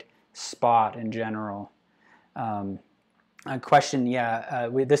right spot in general. A question, yeah,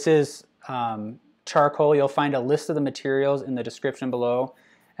 this is charcoal. You'll find a list of the materials in the description below,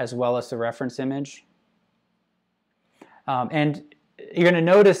 as well as the reference image. And you're going to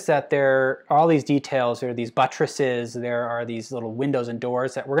notice that there are all these details. There are these buttresses. There are these little windows and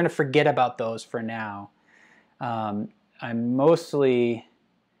doors that we're going to forget about those for now. I'm mostly,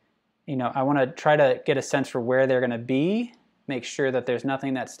 you know, I want to try to get a sense for where they're going to be, make sure that there's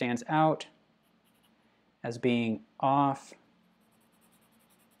nothing that stands out as being off.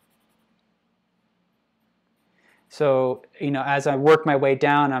 So, you know, as I work my way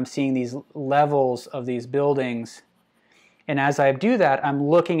down, I'm seeing these levels of these buildings. And as I do that, I'm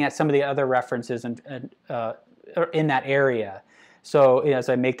looking at some of the other references in that area. So as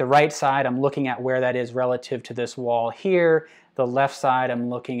I make the right side, I'm looking at where that is relative to this wall here. The left side, I'm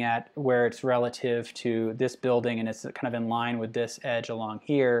looking at where it's relative to this building, and it's kind of in line with this edge along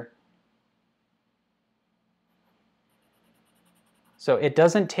here. So it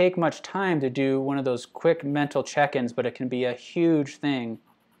doesn't take much time to do one of those quick mental check-ins, but it can be a huge thing,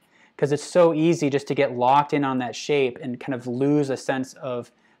 because it's so easy just to get locked in on that shape and kind of lose a sense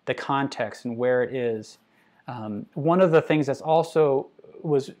of the context and where it is. One of the things that's also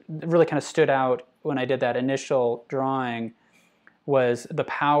really kind of stood out when I did that initial drawing was the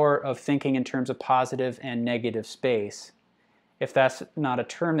power of thinking in terms of positive and negative space. If that's not a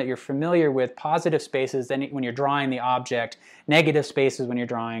term that you're familiar with, positive spaces then when you're drawing the object, negative spaces when you're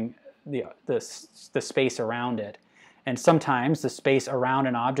drawing the space around it. And sometimes the space around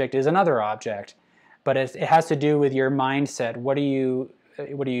an object is another object, but it has to do with your mindset. What are you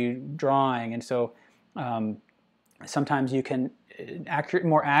drawing? And so sometimes you can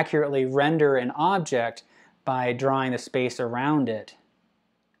more accurately render an object by drawing the space around it.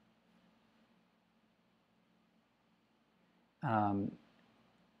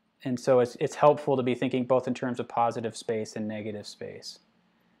 And so it's helpful to be thinking both in terms of positive space and negative space.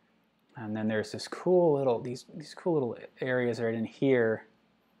 And then there's this cool little, these cool little areas right in here.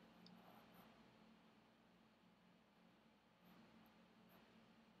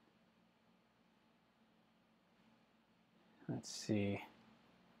 Let's see.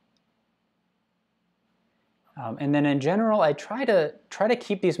 And then in general, I try to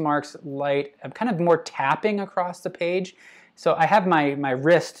keep these marks light. I'm kind of more tapping across the page. So I have my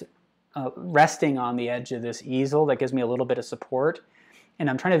wrist resting on the edge of this easel that gives me a little bit of support. And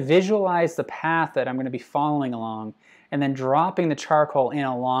I'm trying to visualize the path that I'm going to be following along, and then dropping the charcoal in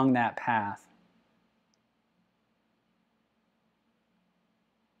along that path.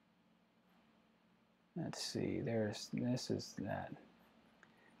 Let's see, this is that.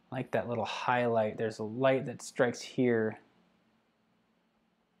 I like that little highlight. There's a light that strikes here.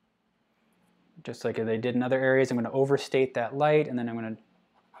 Just like they did in other areas, I'm going to overstate that light, and then I'm going to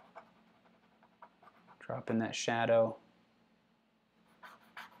drop in that shadow.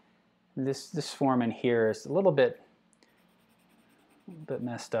 This form in here is a little bit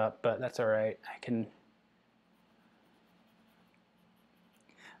messed up, but that's all right.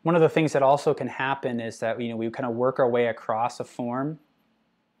 One of the things that also can happen is that we kind of work our way across a form.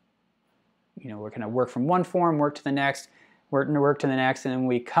 We're going to work from one form, work to the next, work to the next, and then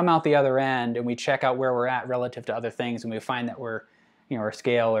we come out the other end and we check out where we're at relative to other things, and we find that our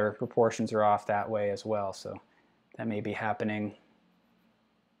scale or proportions are off that way as well. So that may be happening.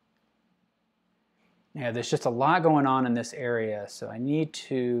 Yeah, there's just a lot going on in this area, so I need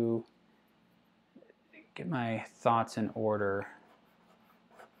to get my thoughts in order.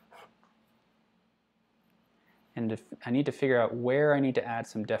 And I need to figure out where I need to add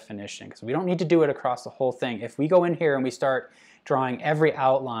some definition, because we don't need to do it across the whole thing. If we go in here and we start drawing every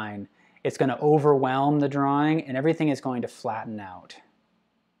outline, it's going to overwhelm the drawing and everything is going to flatten out.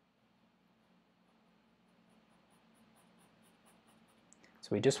 So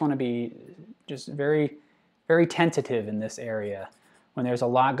we just want to be just very, very tentative in this area. When there's a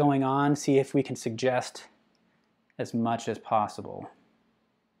lot going on, see if we can suggest as much as possible.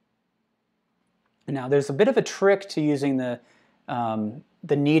 Now, there's a bit of a trick to using the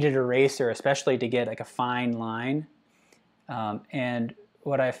kneaded eraser, especially to get like a fine line. And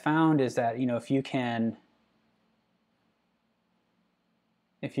what I found is that if you can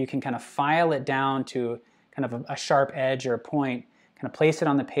kind of file it down to kind of a sharp edge or a point, kind of place it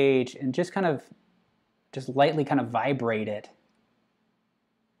on the page, and just lightly kind of vibrate it,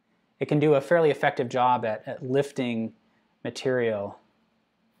 it can do a fairly effective job at lifting material.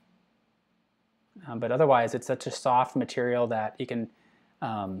 But otherwise, it's such a soft material that it can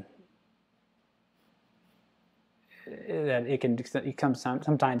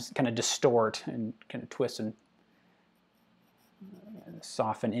sometimes kind of distort and kind of twist and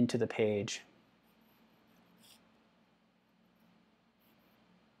soften into the page.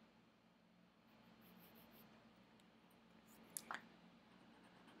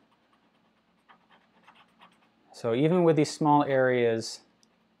 So even with these small areas,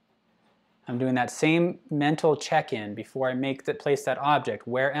 I'm doing that same mental check-in before I place that object.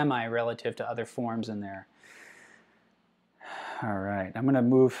 Where am I relative to other forms in there? All right, I'm going to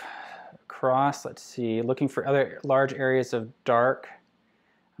move across. Let's see, looking for other large areas of dark.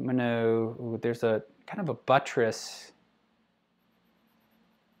 There's a kind of a buttress.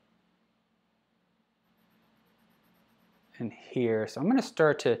 In here, so I'm going to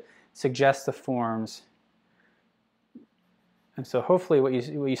start to suggest the forms. And so hopefully what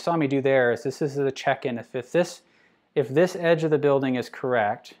you saw me do there is this is the check-in. If this edge of the building is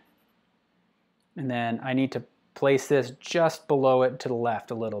correct, and then I need to place this just below it to the left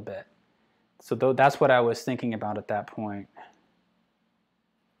a little bit. So that's what I was thinking about at that point.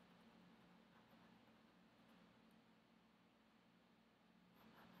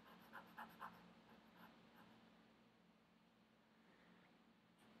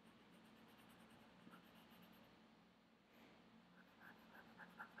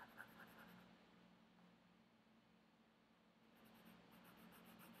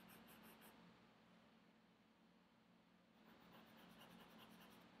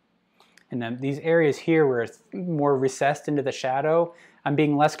 And then these areas here where it's more recessed into the shadow, I'm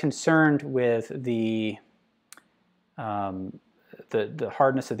being less concerned with the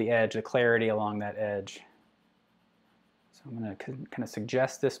hardness of the edge, the clarity along that edge. So I'm going to kind of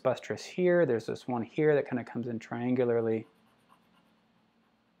suggest this buttress here. There's this one here that kind of comes in triangularly.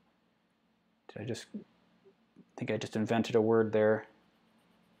 I think I just invented a word there.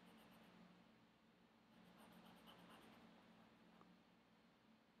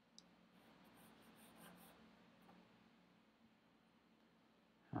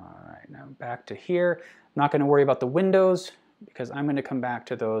 Now back to here. I'm not going to worry about the windows because I'm going to come back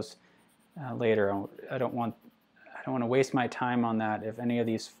to those later. I don't want to waste my time on that if any of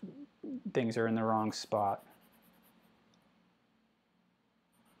these things are in the wrong spot.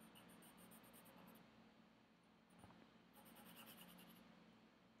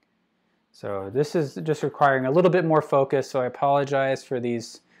 So this is just requiring a little bit more focus, so I apologize for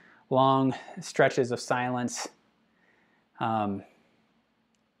these long stretches of silence.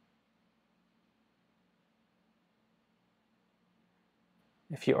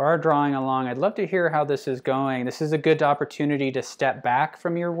 If you are drawing along, I'd love to hear how this is going. This is a good opportunity to step back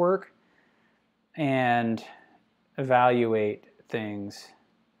from your work and evaluate things.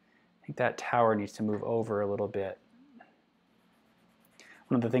 I think that tower needs to move over a little bit.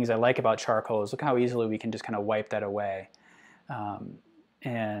 one of the things I like about charcoal is look how easily we can just kind of wipe that away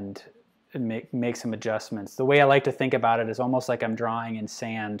and make some adjustments. The way I like to think about it is almost like I'm drawing in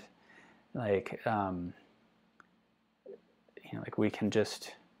sand, like you know, like we can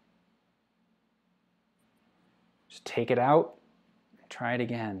just take it out, try it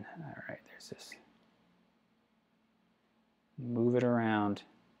again. All right, there's this. Move it around.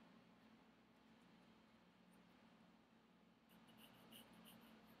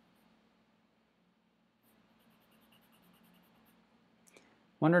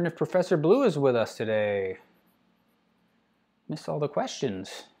 Wondering if Professor Blue is with us today. Missed all the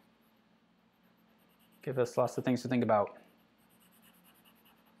questions. Give us lots of things to think about.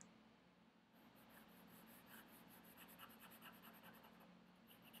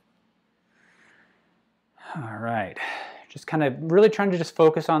 All right, just kind of really trying to just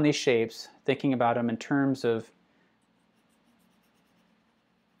focus on these shapes, thinking about them in terms of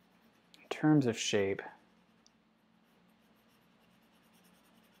shape.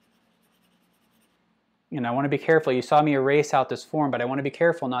 And I want to be careful. You saw me erase out this form, but I want to be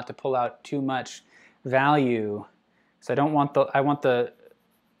careful not to pull out too much value. So I don't want the, I want the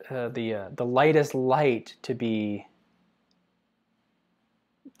lightest light to be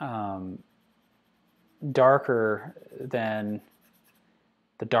darker than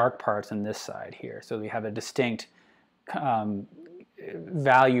the dark parts on this side here. So we have a distinct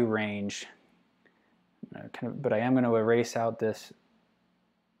value range. But I am going to erase out this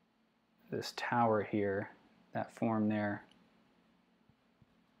tower here, that form there.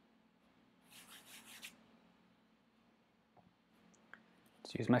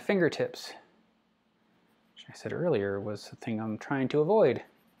 Let's use my fingertips, which I said earlier was the thing I'm trying to avoid.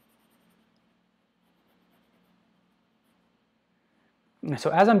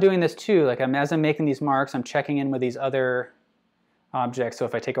 So as I'm doing this too, like as I'm making these marks, I'm checking in with these other objects. So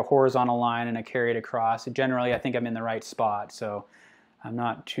if I take a horizontal line and I carry it across, generally I think I'm in the right spot. So I'm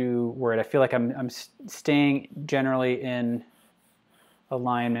not too worried. I feel like I'm staying generally in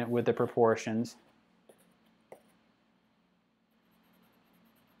alignment with the proportions.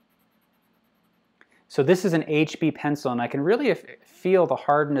 So this is an HB pencil, and I can really feel the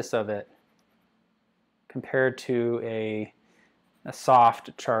hardness of it compared to a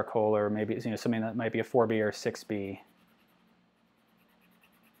soft charcoal, or maybe something that might be a 4B or 6B.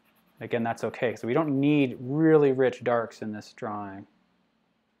 Again, that's okay, so we don't need really rich darks in this drawing.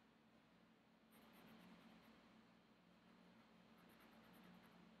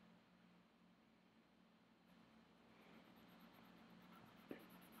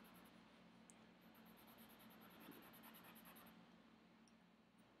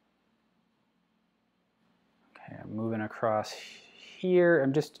 Okay, I'm moving across here.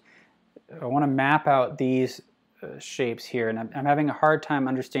 I want to map out these shapes here, and I'm having a hard time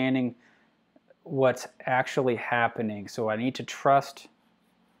understanding what's actually happening. So I need to trust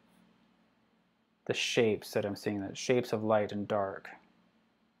the shapes that I'm seeing, the shapes of light and dark.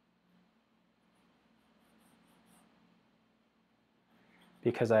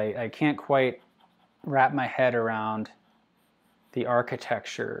 Because I can't quite wrap my head around the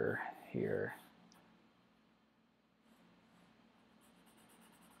architecture here.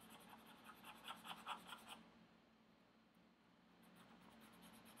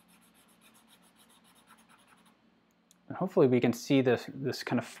 And hopefully we can see this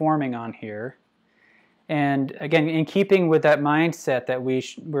kind of forming on here. And again, in keeping with that mindset that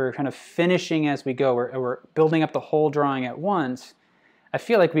we're kind of finishing as we go, we're building up the whole drawing at once, I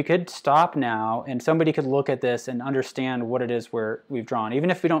feel like we could stop now and somebody could look at this and understand what it is we've drawn. Even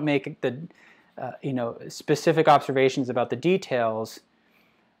if we don't make the specific observations about the details,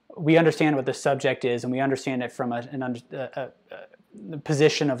 we understand what the subject is, and we understand it from a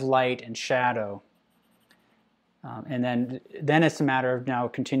position of light and shadow. And then it's a matter of now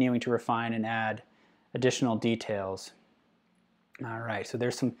continuing to refine and add additional details. All right, so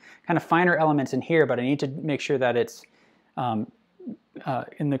there's some kind of finer elements in here, but I need to make sure that it's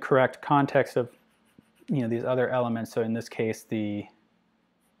in the correct context of these other elements. So in this case,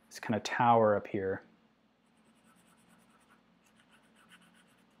 this kind of tower up here.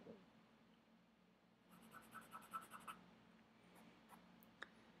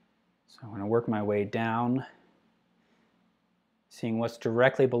 So I'm going to work my way down, seeing what's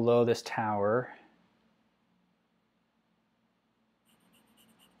directly below this tower.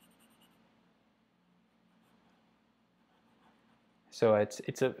 So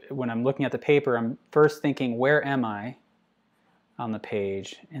when I'm looking at the paper, I'm first thinking, where am I on the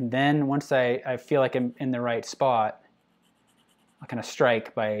page? And then once I feel like I'm in the right spot, I'll kind of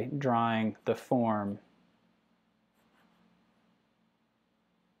strike by drawing the form.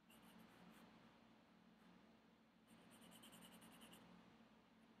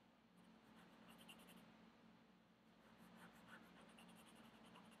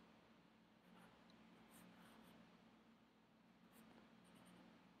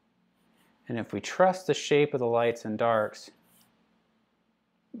 And if we trust the shape of the lights and darks,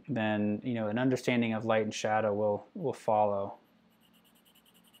 then an understanding of light and shadow will follow.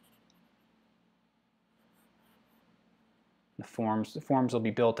 The forms will be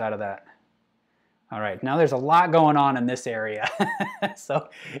built out of that. All right, now there's a lot going on in this area. So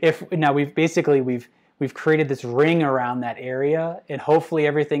now we've created this ring around that area, and hopefully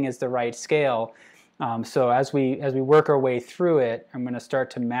everything is the right scale. So as we work our way through it, I'm going to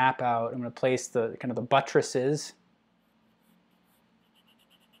start to map out. I'm going to place the kind of the buttresses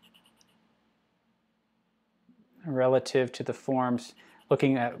relative to the forms,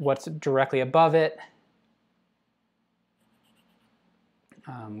 looking at what's directly above it,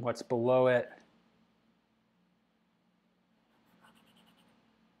 what's below it.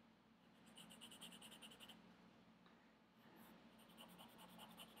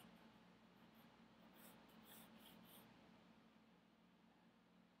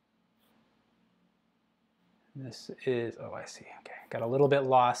 This is, oh, I see, okay. Got a little bit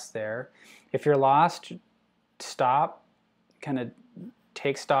lost there. If you're lost, stop, kind of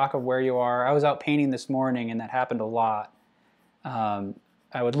take stock of where you are. I was out painting this morning and that happened a lot.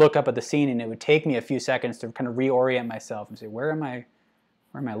 I would look up at the scene and it would take me a few seconds to kind of reorient myself and say, where am I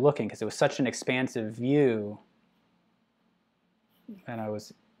looking? Because it was such an expansive view that I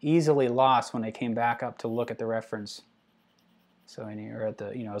was easily lost when I came back up to look at the reference. So or at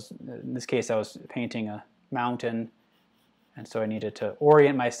the, in this case I was painting a mountain, and so I needed to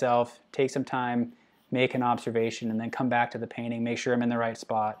orient myself, take some time, make an observation, and then come back to the painting, make sure I'm in the right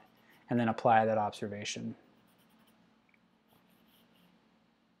spot, and then apply that observation.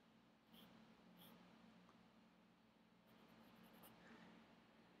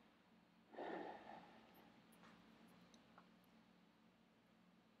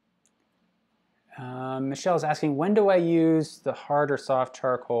 Michelle is asking, when do I use the hard or soft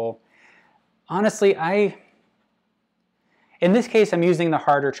charcoal? Honestly, in this case, I'm using the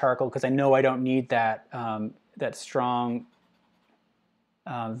harder charcoal because I know I don't need that, that strong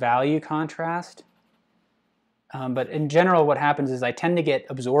value contrast. But in general, what happens is I tend to get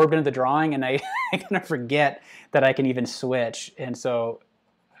absorbed into the drawing and I kind of forget that I can even switch. And so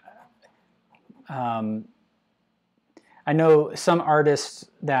I know some artists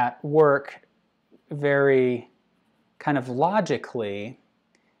that work very kind of logically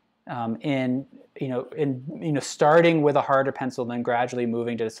in starting with a harder pencil, then gradually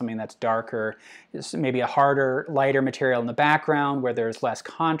moving to something that's darker, maybe a harder, lighter material in the background where there's less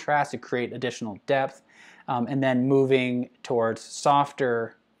contrast to create additional depth, and then moving towards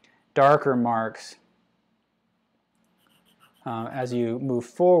softer, darker marks as you move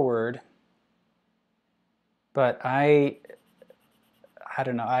forward. But I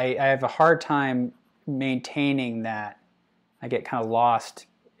don't know, I have a hard time maintaining that. I get kind of lost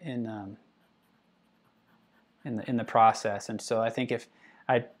in the process, and so I think if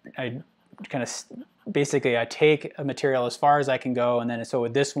I kind of basically I take a material as far as I can go, and then so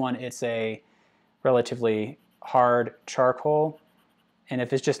with this one it's a relatively hard charcoal, and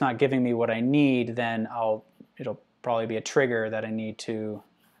if it's just not giving me what I need, then it'll probably be a trigger that I need to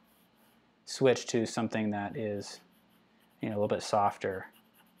switch to something that is a little bit softer.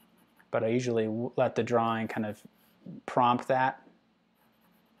 But I usually let the drawing kind of prompt that.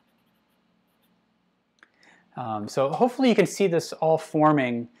 So hopefully you can see this all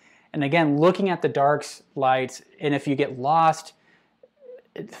forming. And again, looking at the darks, lights, and if you get lost,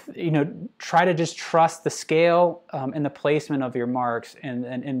 try to just trust the scale and the placement of your marks,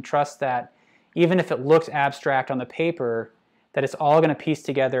 and trust that even if it looks abstract on the paper, that it's all going to piece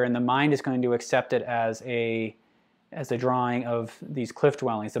together and the mind is going to accept it as a drawing of these cliff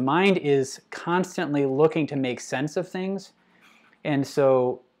dwellings. The mind is constantly looking to make sense of things, and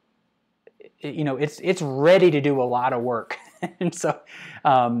so it's ready to do a lot of work. And so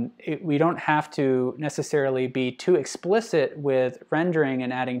we don't have to necessarily be too explicit with rendering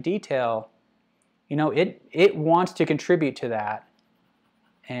and adding detail. It wants to contribute to that,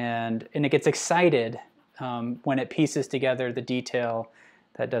 and it gets excited when it pieces together the detail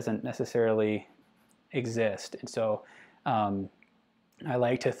that doesn't necessarily exist. And so I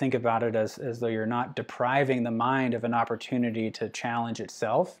like to think about it as though you're not depriving the mind of an opportunity to challenge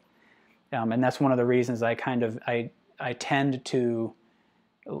itself. And that's one of the reasons I tend to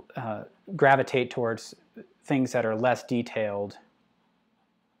gravitate towards things that are less detailed,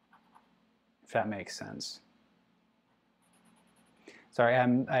 if that makes sense. Sorry,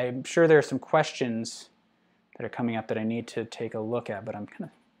 I'm sure there are some questions that are coming up that I need to take a look at, but I'm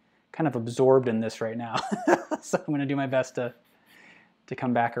kind of absorbed in this right now. So I'm going to do my best to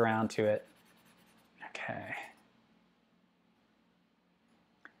come back around to it. Okay.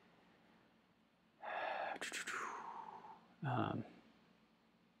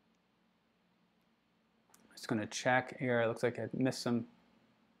 Just going to check here. It looks like I missed some.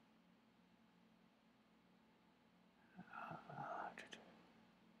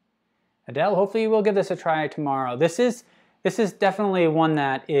 Adele, hopefully we'll give this a try tomorrow. This is definitely one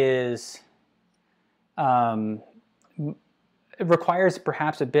that is it requires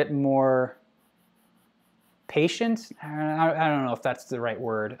perhaps a bit more patience. I don't know if that's the right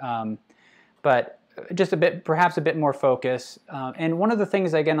word, but just perhaps a bit more focus. And one of the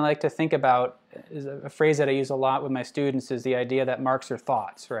things, again, I like to think about is a phrase that I use a lot with my students is the idea that marks are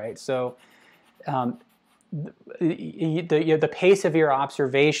thoughts, right? So the pace of your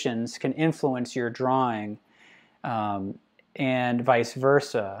observations can influence your drawing, and vice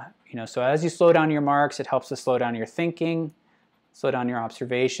versa. So as you slow down your marks, it helps to slow down your thinking, slow down your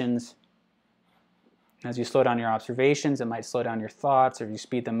observations. As you slow down your observations, it might slow down your thoughts, or you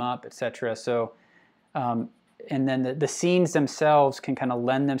speed them up, etc. So, and then the scenes themselves can kind of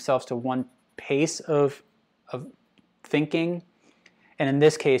lend themselves to one pace of thinking. And in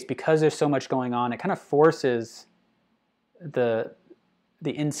this case, because there's so much going on, it kind of forces the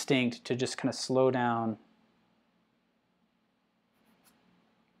instinct to just kind of slow down.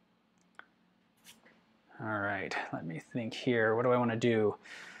 All right, let me think here. What do I want to do?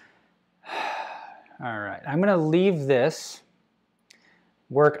 All right, I'm going to leave this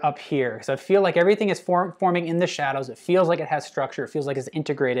work up here because I feel like everything is forming in the shadows. It feels like it has structure. It feels like it's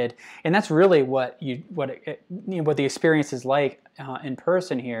integrated, and that's really what the experience is like in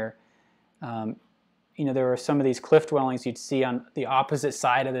person here. There were some of these cliff dwellings you'd see on the opposite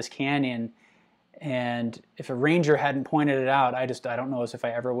side of this canyon, and if a ranger hadn't pointed it out, I don't know as if I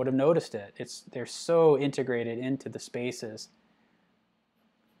ever would have noticed it. They're so integrated into the spaces.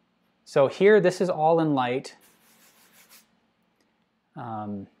 So here, this is all in light.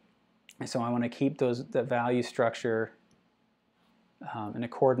 And so I want to keep the value structure in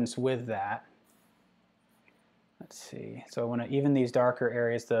accordance with that. Let's see. So I want to even these darker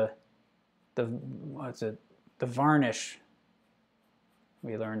areas. The varnish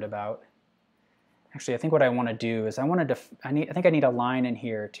we learned about. Actually, I think what I want to do is I think I need a line in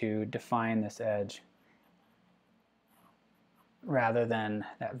here to define this edge, rather than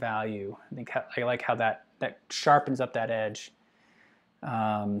that value. I like how that sharpens up that edge.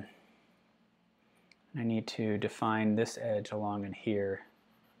 I need to define this edge along in here.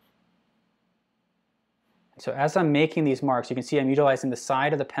 So as I'm making these marks, you can see I'm utilizing the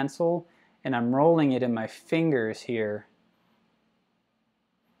side of the pencil and I'm rolling it in my fingers here.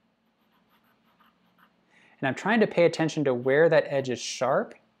 And I'm trying to pay attention to where that edge is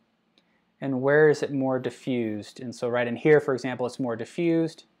sharp and where is it more diffused. And so right in here, for example, it's more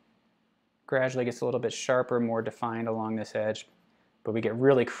diffused. Gradually gets a little bit sharper, more defined along this edge. But we get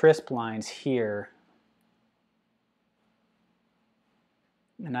really crisp lines here.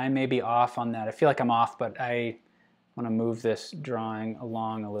 And I may be off on that. I feel like I'm off, but I want to move this drawing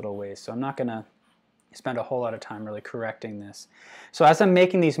along a little ways. So I'm not going to spend a whole lot of time really correcting this. So as I'm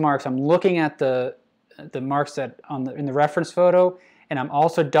making these marks, I'm looking at the marks that in the reference photo, and I'm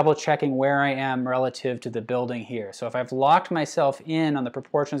also double checking where I am relative to the building here. So if I've locked myself in on the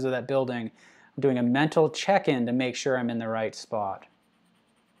proportions of that building, I'm doing a mental check-in to make sure I'm in the right spot.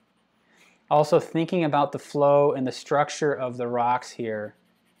 Also thinking about the flow and the structure of the rocks here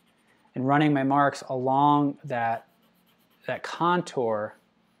and running my marks along that contour.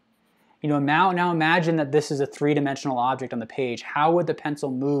 Now imagine that this is a three-dimensional object on the page. How would the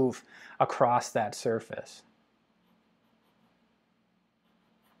pencil move across that surface?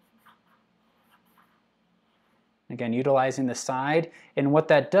 Again, utilizing the side, and what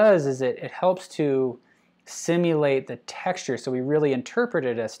that does is it helps to simulate the texture, so we really interpret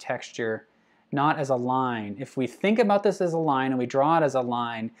it as texture, not as a line. If we think about this as a line and we draw it as a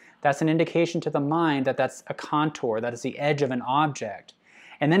line, that's an indication to the mind that that's a contour, that is the edge of an object.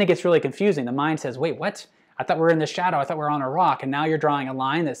 And then it gets really confusing. The mind says, wait, what? I thought we were in the shadow, I thought we were on a rock, and now you're drawing a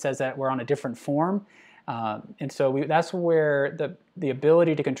line that says that we're on a different form. And so that's where the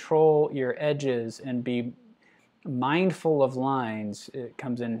ability to control your edges and be mindful of lines, it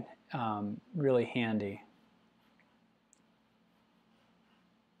comes in really handy.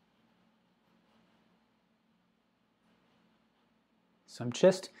 So I'm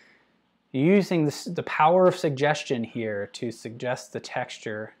just using the power of suggestion here to suggest the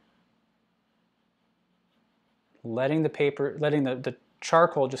texture, letting the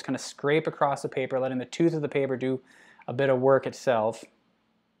charcoal just kind of scrape across the paper, letting the tooth of the paper do a bit of work itself.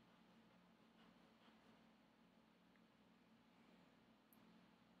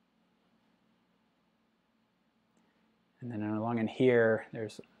 And then along in here,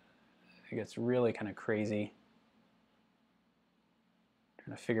 there's, it gets really kind of crazy.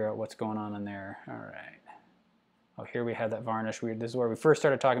 Trying to figure out what's going on in there. All right. Oh, here we have that varnish. This is where we first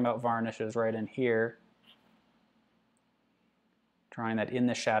started talking about varnishes, right in here. Drawing that in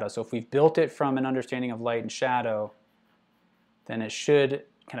the shadow. So if we've built it from an understanding of light and shadow, then it should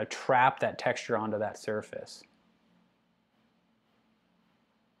kind of trap that texture onto that surface.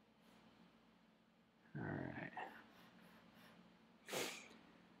 All right.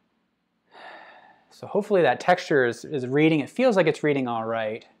 So hopefully that texture is reading. It feels like it's reading all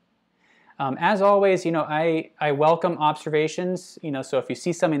right. As always, I welcome observations. So if you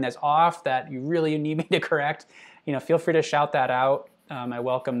see something that's off that you really need me to correct, feel free to shout that out. I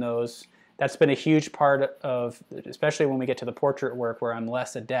welcome those. That's been a huge part of, especially when we get to the portrait work where I'm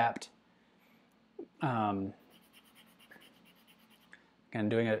less adept. And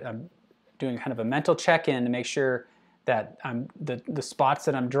I'm doing kind of a mental check-in to make sure that the spots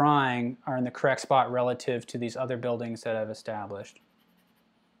that I'm drawing are in the correct spot relative to these other buildings that I've established.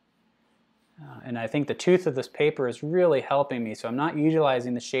 And I think the tooth of this paper is really helping me, so I'm not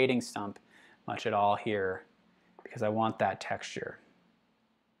utilizing the shading stump much at all here because I want that texture.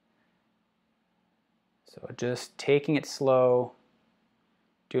 So just taking it slow,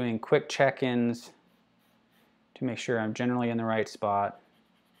 doing quick check-ins to make sure I'm generally in the right spot.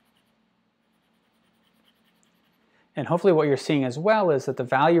 And hopefully what you're seeing as well is that the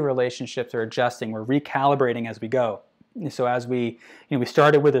value relationships are adjusting. We're recalibrating as we go. So as we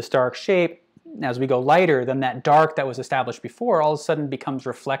started with this dark shape, as we go lighter, then that dark that was established before all of a sudden becomes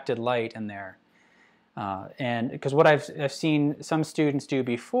reflected light in there. And because what I've seen some students do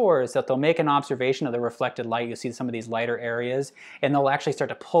before is that they'll make an observation of the reflected light. You'll see some of these lighter areas, and they'll actually start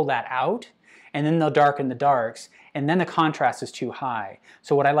to pull that out, and then they'll darken the darks, and then the contrast is too high.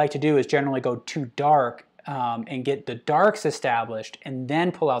 So what I like to do is generally go too dark and get the darks established, and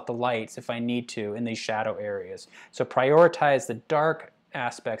then pull out the lights if I need to in these shadow areas. So prioritize the dark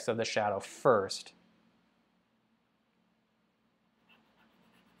aspects of the shadow first.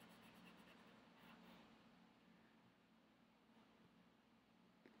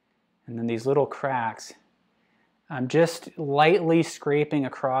 And then these little cracks, I'm just lightly scraping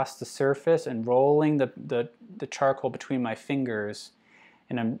across the surface and rolling the charcoal between my fingers.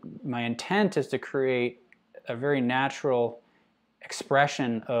 And my intent is to create a very natural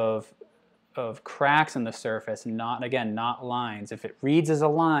expression of cracks in the surface, and not lines. If it reads as a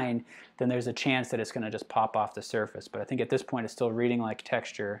line, then there's a chance that it's going to just pop off the surface. But I think at this point it's still reading like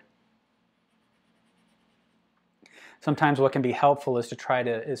texture. Sometimes what can be helpful is to try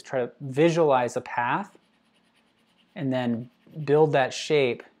to visualize a path and then build that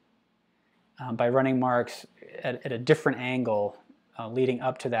shape by running marks at a different angle leading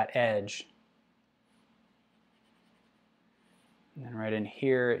up to that edge. And then right in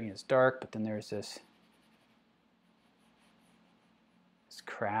here, it's dark, but then there's this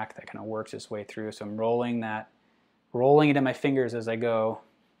crack that kind of works its way through. So I'm rolling it in my fingers as I go.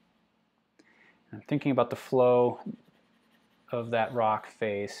 And I'm thinking about the flow of that rock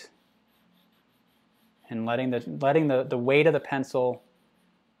face and letting the weight of the pencil,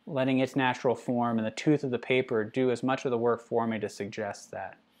 letting its natural form and the tooth of the paper do as much of the work for me to suggest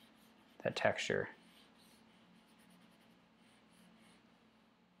that texture.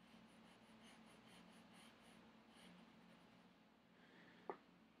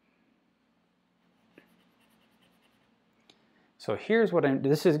 So here's what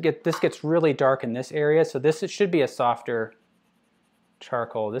this gets really dark in this area, so this should be a softer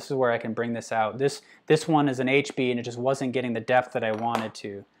charcoal. This is where I can bring this out. This one is an HB and it just wasn't getting the depth that I wanted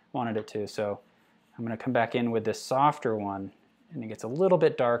it to. So I'm going to come back in with this softer one and it gets a little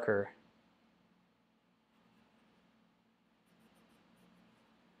bit darker.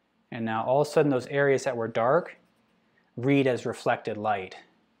 And now all of a sudden those areas that were dark read as reflected light.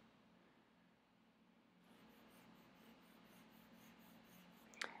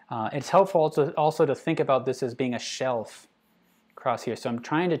 It's helpful also to think about this as being a shelf across here. So I'm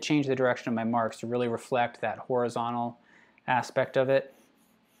trying to change the direction of my marks to really reflect that horizontal aspect of it.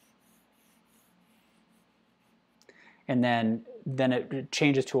 And then it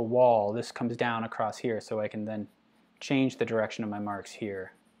changes to a wall. This comes down across here, so I can then change the direction of my marks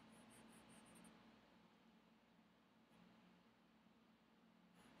here.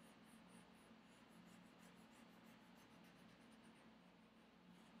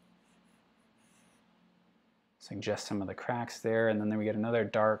 Suggest some of the cracks there, and then we get another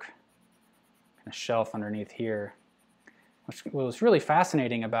dark kind of shelf underneath here. What was really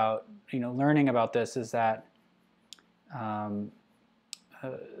fascinating about learning about this is that the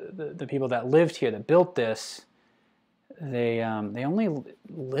people that lived here, that built this, they only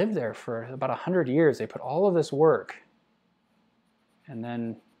lived there for about 100 years. They put all of this work, and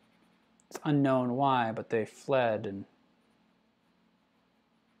then it's unknown why, but they fled, and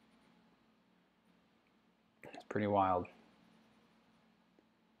it's pretty wild.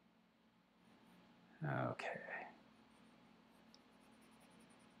 Okay.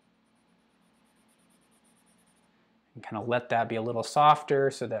 And kind of let that be a little softer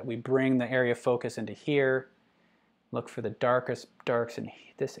so that we bring the area of focus into here. Look for the darkest darks in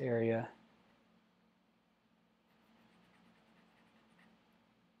this area.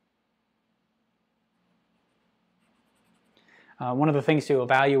 One of the things to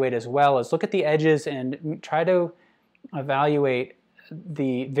evaluate as well is look at the edges and try to evaluate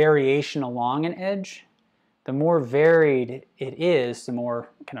the variation along an edge. The more varied it is, the more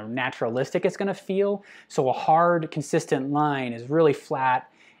kind of naturalistic it's going to feel. So a hard, consistent line is really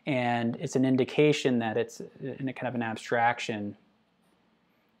flat, and it's an indication that it's in a kind of an abstraction.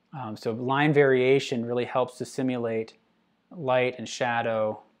 So line variation really helps to simulate light and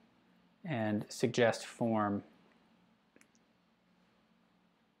shadow and suggest form.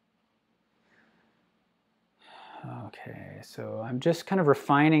 Okay, so I'm just kind of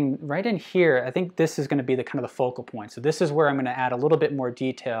refining right in here. I think this is going to be the kind of the focal point. So this is where I'm going to add a little bit more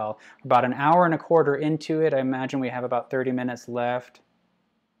detail. About an hour and a quarter into it, I imagine we have about 30 minutes left.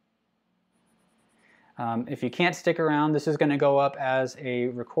 If you can't stick around, this is going to go up as a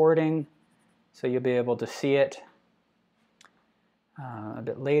recording, so you'll be able to see it a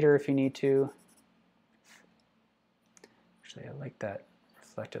bit later if you need to. Actually, I like that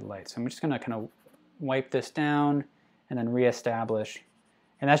reflected light. So I'm just going to kind of wipe this down and then reestablish.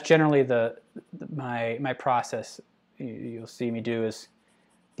 And that's generally my process. You'll see me do is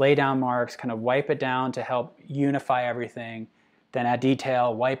lay down marks, kind of wipe it down to help unify everything, then add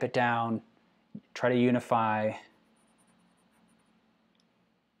detail, wipe it down, try to unify.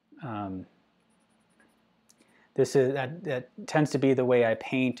 That tends to be the way I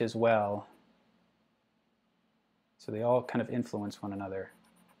paint as well. So they all kind of influence one another.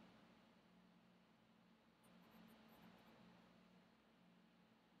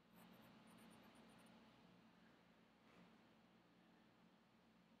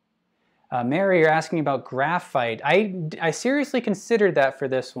 Mary, you're asking about graphite. I seriously considered that for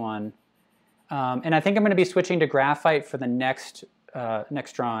this one. And I think I'm going to be switching to graphite for the next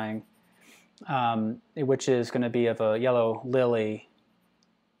drawing, which is going to be of a yellow lily.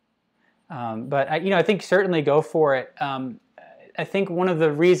 But I think certainly go for it. I think one of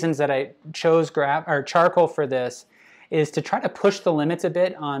the reasons that I chose charcoal for this is to try to push the limits a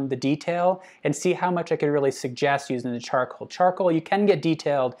bit on the detail and see how much I could really suggest using the charcoal. Charcoal, you can get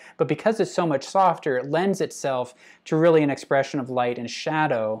detailed, but because it's so much softer, it lends itself to really an expression of light and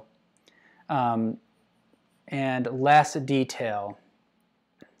shadow and less detail.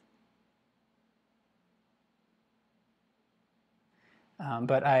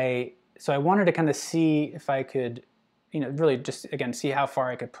 So I wanted to kind of see if I could, really just, again, see how far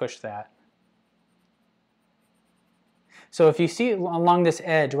I could push that. So if you see along this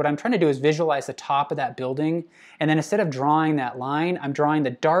edge, what I'm trying to do is visualize the top of that building, and then instead of drawing that line, I'm drawing the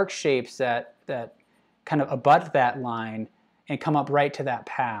dark shapes that kind of abut that line and come up right to that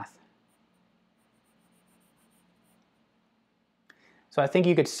path. So I think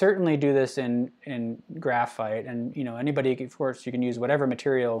you could certainly do this in graphite, and anybody, of course, you can use whatever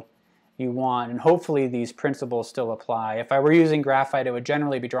material you want, and hopefully these principles still apply. If I were using graphite, I would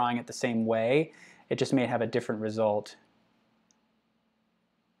generally be drawing it the same way. It just may have a different result.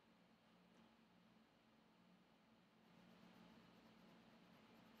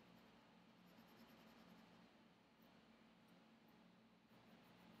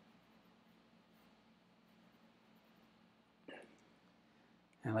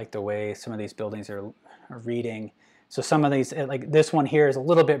 I like the way some of these buildings are reading. So some of these, like this one here, is a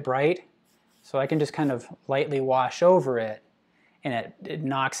little bit bright. So I can just kind of lightly wash over it, and it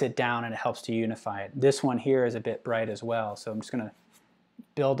knocks it down and it helps to unify it. This one here is a bit bright as well. So I'm just going to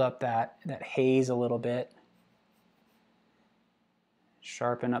build up that haze a little bit.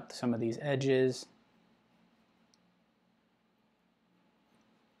 Sharpen up some of these edges.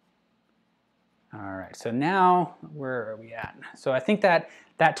 All right, so now where are we at? So I think that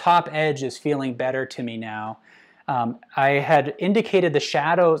top edge is feeling better to me now. I had indicated the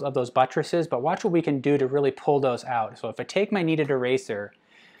shadows of those buttresses, but watch what we can do to really pull those out. So if I take my kneaded eraser,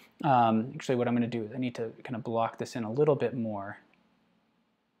 actually what I'm going to do is I need to kind of block this in a little bit more.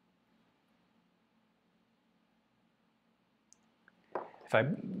 If I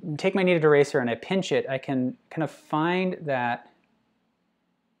take my kneaded eraser and I pinch it, I can kind of find that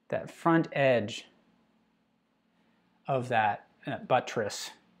front edge of that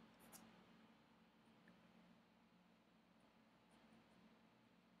buttress.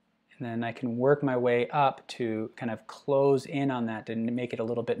 And then I can work my way up to kind of close in on that to make it a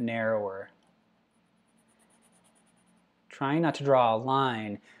little bit narrower. Trying not to draw a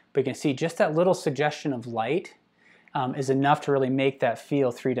line, but you can see just that little suggestion of light is enough to really make that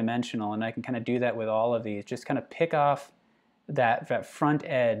feel three-dimensional. And I can kind of do that with all of these. Just kind of pick off that front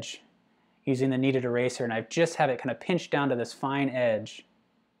edge using the kneaded eraser, and I just have it kind of pinched down to this fine edge.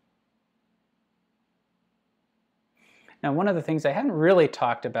 Now, one of the things I haven't really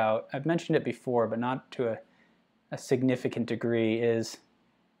talked about, I've mentioned it before, but not to a significant degree, is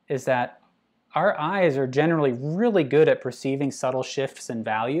that our eyes are generally really good at perceiving subtle shifts in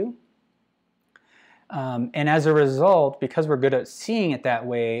value. And as a result, because we're good at seeing it that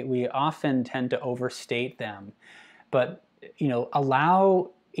way, we often tend to overstate them. But you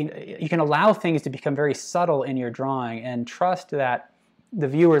can allow things to become very subtle in your drawing and trust that the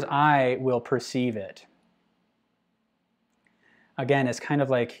viewer's eye will perceive it. Again, it's kind of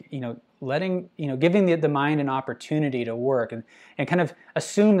like, giving the mind an opportunity to work and kind of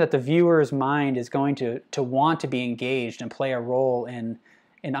assume that the viewer's mind is going to want to be engaged and play a role in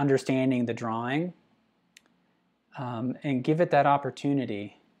understanding the drawing, and give it that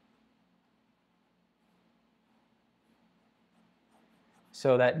opportunity.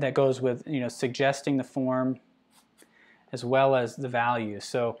 So that goes with, suggesting the form as well as the value.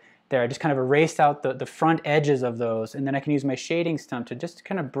 So there, I just kind of erased out the front edges of those, and then I can use my shading stump to just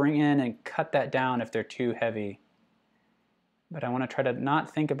kind of bring in and cut that down if they're too heavy. But I want to try to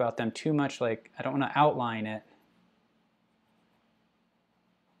not think about them too much, like I don't want to outline it.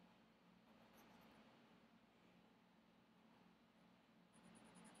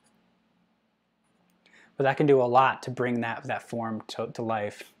 But that can do a lot to bring that form to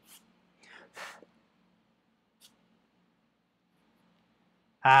life.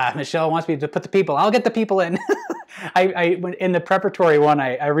 Michelle wants me to put the people. I'll get the people in. In the preparatory one,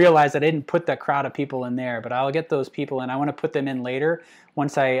 I realized I didn't put that crowd of people in there, but I'll get those people in. I want to put them in later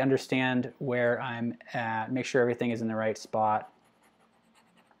once I understand where I'm at, make sure everything is in the right spot.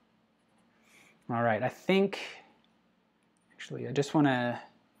 All right, I think, actually, I just want to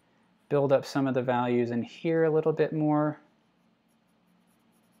build up some of the values in here a little bit more.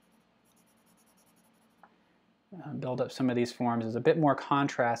 Build up some of these forms. There's a bit more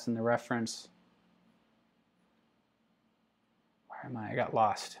contrast in the reference. Where am I? I got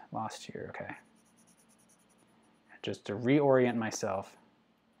lost here, okay. Just to reorient myself.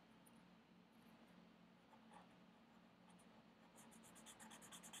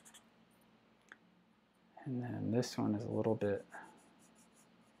 And then this one is a little bit,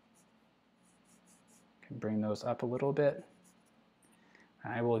 can bring those up a little bit.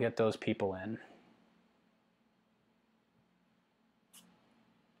 I will get those people in.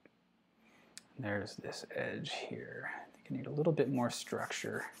 There's this edge here. I think I need a little bit more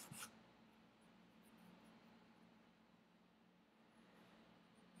structure.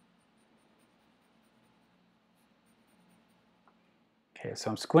 Okay,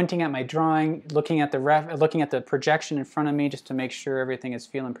 so I'm squinting at my drawing, looking at the projection in front of me just to make sure everything is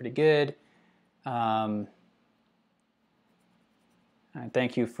feeling pretty good. And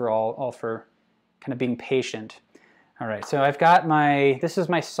thank you for all for kind of being patient. All right, so I've got this is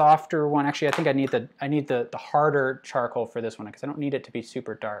my softer one. Actually, I think I need the harder charcoal for this one because I don't need it to be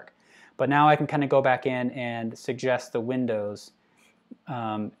super dark. But now I can kind of go back in and suggest the windows,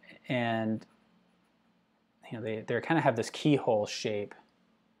 and they kind of have this keyhole shape,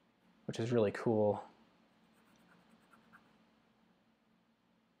 which is really cool.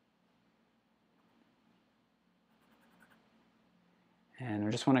 And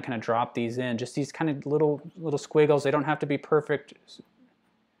I just want to kind of drop these in, just these kind of little squiggles. They don't have to be perfect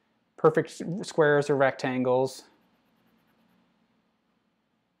squares or rectangles.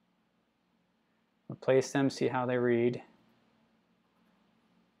 Replace them, see how they read.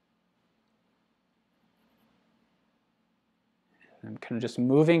 I'm kind of just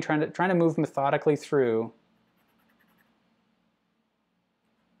moving, trying to move methodically through.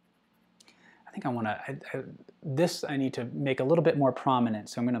 I think I want to, I need to make a little bit more prominent,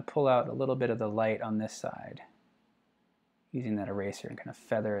 so I'm going to pull out a little bit of the light on this side using that eraser and kind of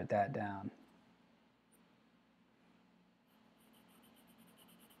feather that down.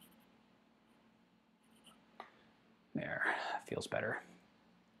 There, feels better.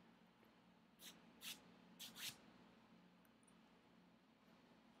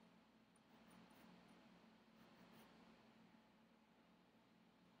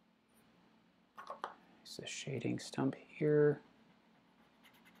 A shading stump here.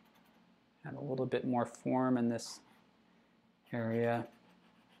 Add a little bit more form in this area.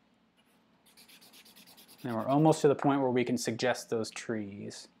 And we're almost to the point where we can suggest those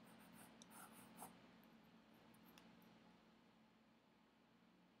trees.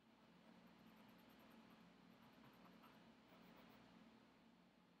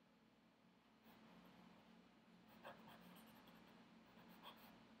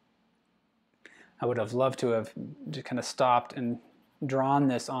 I would have loved to have just kind of stopped and drawn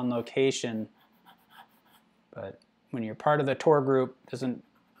this on location, but when you're part of the tour group, it doesn't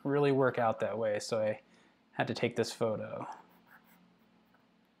really work out that way, so I had to take this photo.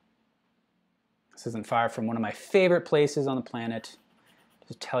 This isn't far from one of my favorite places on the planet,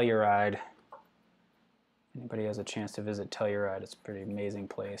 just Telluride. Anybody has a chance to visit Telluride, it's a pretty amazing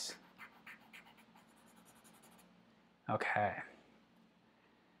place. Okay.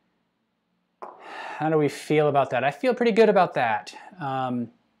 How do we feel about that? I feel pretty good about that. Why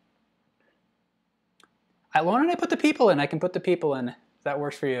don't I put the people in? I can put the people in. If that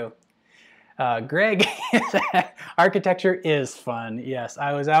works for you. Greg, architecture is fun. Yes,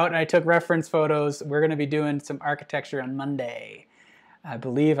 I was out and I took reference photos. We're going to be doing some architecture on Monday. I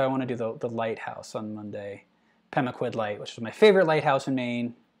believe I want to do the lighthouse on Monday. Pemaquid Light, which is my favorite lighthouse in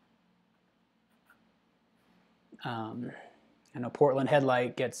Maine. I know Portland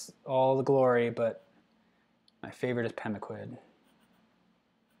Headlight gets all the glory, but my favorite is Pemaquid.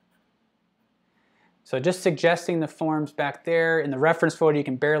 So just suggesting the forms back there. In the reference photo, you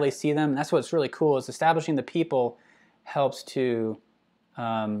can barely see them. And that's what's really cool, is establishing the people helps to,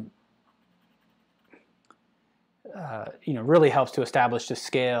 really helps to establish the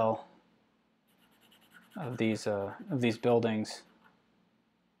scale of these buildings.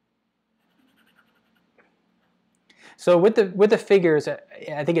 So with the figures,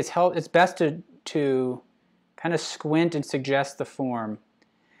 I think it's best to kind of squint and suggest the form,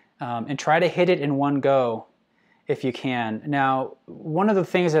 and try to hit it in one go if you can. Now, one of the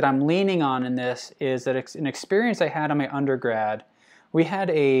things that I'm leaning on in this is that an experience I had on my undergrad. We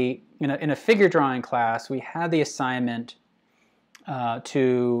had in a figure drawing class, we had the assignment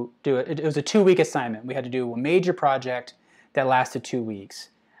to do it. It was a 2-week assignment. We had to do a major project that lasted 2 weeks.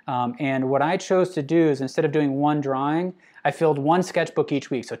 And what I chose to do is, instead of doing one drawing, I filled one sketchbook each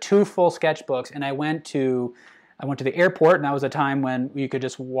week, so 2 full sketchbooks, and I went to the airport, and that was a time when you could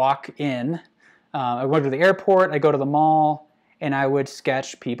just walk in. I went to the airport, I go to the mall, and I would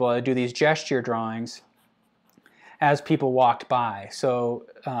sketch people. I would do these gesture drawings as people walked by. So,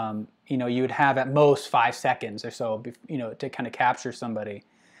 you would have at most 5 seconds or so, to kind of capture somebody.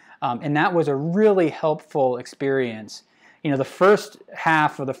 And that was a really helpful experience. The first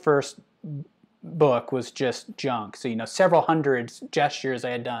half of the first book was just junk. So, several hundred gestures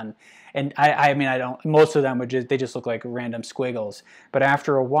I had done. And most of them they just look like random squiggles. But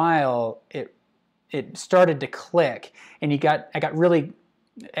after a while, it started to click, and I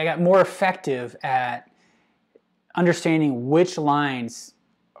got more effective at understanding which lines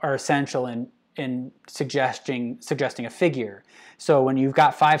are essential in suggesting a figure. So when you've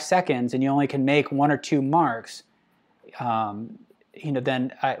got 5 seconds and you only can make 1 or 2 marks,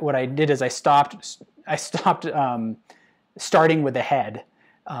 then what I did is I stopped starting with the head,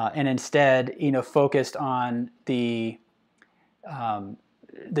 and instead, focused on the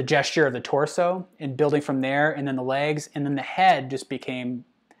gesture of the torso and building from there, and then the legs, and then the head just became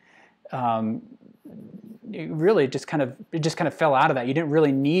it just kind of fell out of that. You didn't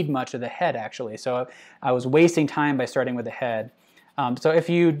really need much of the head, actually. So I was wasting time by starting with the head. So if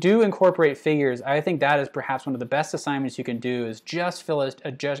you do incorporate figures, I think that is perhaps one of the best assignments you can do, is just fill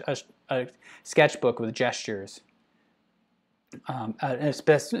a sketchbook with gestures,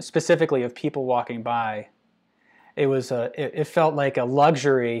 specifically of people walking by. It felt like a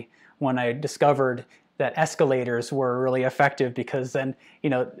luxury when I discovered that escalators were really effective, because then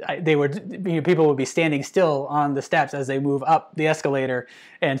people would be standing still on the steps as they move up the escalator,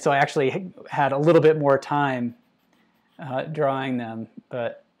 and so I actually had a little bit more time drawing them.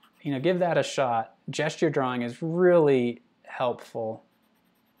 But give that a shot. Gesture drawing is really helpful.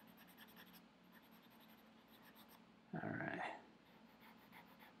 All right.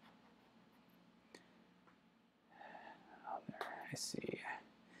 I see.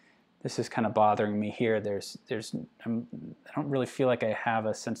 This is kind of bothering me here. I don't really feel like I have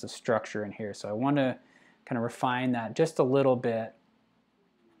a sense of structure in here, so I want to kind of refine that just a little bit.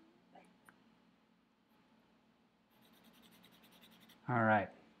 All right.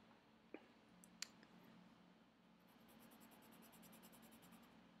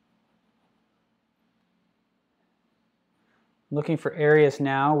 Looking for areas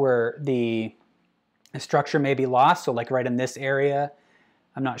now where the structure may be lost. So like right in this area,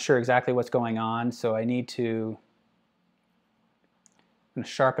 I'm not sure exactly what's going on, so I need to going to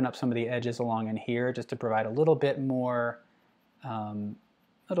sharpen up some of the edges along in here just to provide a little bit more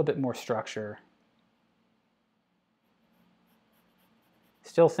structure.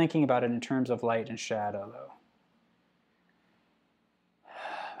 Still thinking about it in terms of light and shadow, though.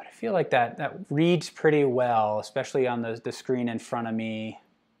 But I feel like that reads pretty well, especially on the screen in front of me.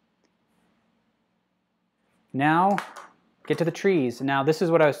 Now, get to the trees. Now, this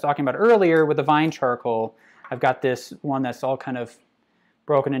is what I was talking about earlier with the vine charcoal. I've got this one that's all kind of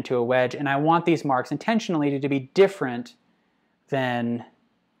broken into a wedge, and I want these marks intentionally to be different than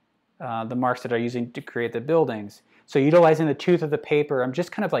the marks that I'm using to create the buildings. So utilizing the tooth of the paper, I'm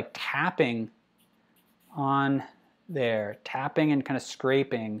just kind of like tapping on there, tapping and kind of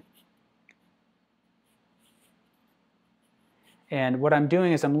scraping. And what I'm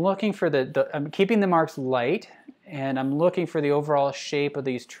doing is I'm looking for I'm keeping the marks light, and I'm looking for the overall shape of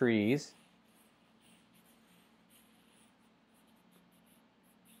these trees.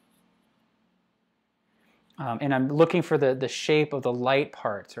 And I'm looking for the shape of the light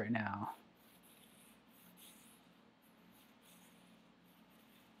parts right now.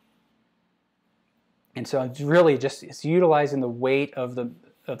 And so it's really it's utilizing the weight of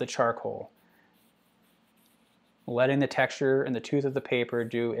the charcoal, letting the texture and the tooth of the paper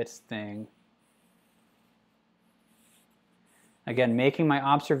do its thing. Again, making my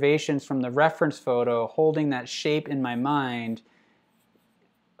observations from the reference photo, holding that shape in my mind,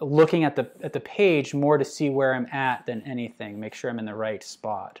 looking at the page more to see where I'm at than anything. Make sure I'm in the right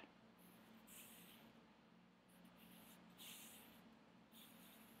spot.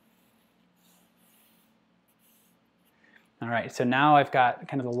 All right, so now I've got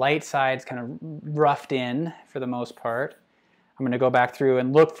kind of the light sides kind of roughed in for the most part. I'm going to go back through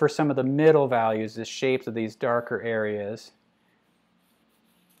and look for some of the middle values, the shapes of these darker areas.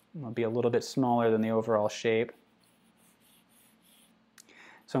 It'll be a little bit smaller than the overall shape.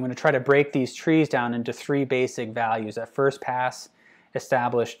 So I'm going to try to break these trees down into 3 basic values. That first pass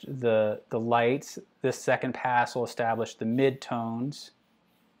established the lights. This second pass will establish the mid-tones.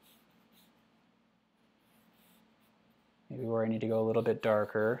 Maybe where I need to go a little bit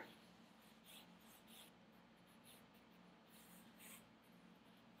darker.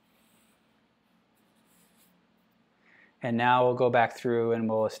 And now we'll go back through and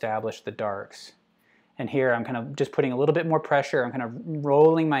we'll establish the darks. And here I'm kind of just putting a little bit more pressure. I'm kind of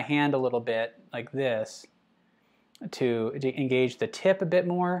rolling my hand a little bit like this to engage the tip a bit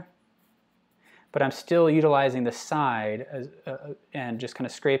more. But I'm still utilizing the side and just kind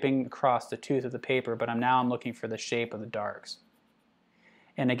of scraping across the tooth of the paper, but now I'm looking for the shape of the darks.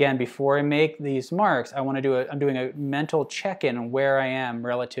 And again, before I make these marks, I'm doing a mental check-in on where I am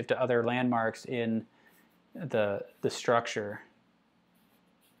relative to other landmarks in the structure.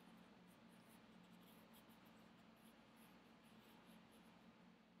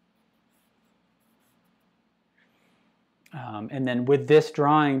 And then with this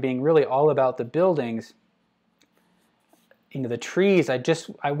drawing being really all about the buildings, the trees,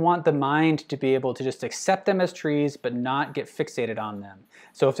 I want the mind to be able to just accept them as trees but not get fixated on them.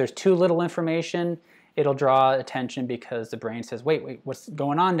 So if there's too little information, it'll draw attention because the brain says, wait, what's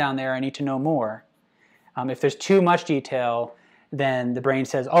going on down there? I need to know more. If there's too much detail, then the brain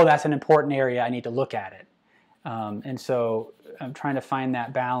says, oh, that's an important area, I need to look at it. And so I'm trying to find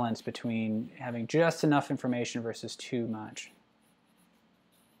that balance between having just enough information versus too much.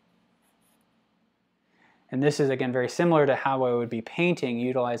 And this is, again, very similar to how I would be painting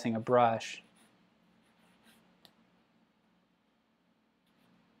utilizing a brush.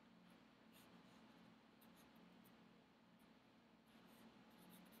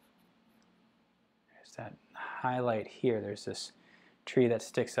 There's that highlight here. There's this tree that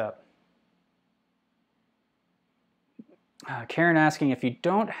sticks up. Karen asking if you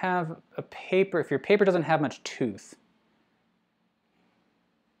don't have a paper, if your paper doesn't have much tooth.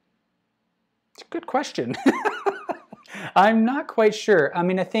 It's a good question. I'm not quite sure. I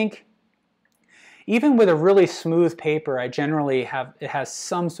mean, I think even with a really smooth paper, it has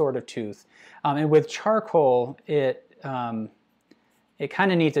some sort of tooth. And with charcoal, it kind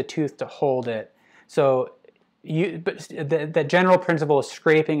of needs a tooth to hold it. So but the general principle of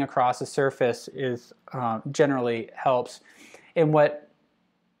scraping across the surface is generally helps. And what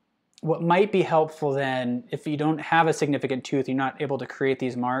might be helpful then, if you don't have a significant tooth, you're not able to create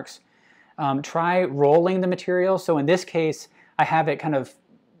these marks, try rolling the material. So in this case, I have it kind of,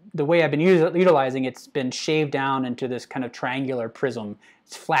 the way I've been utilizing it's been shaved down into this kind of triangular prism.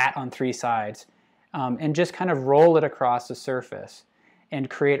 It's flat on 3 sides. And just kind of roll it across the surface and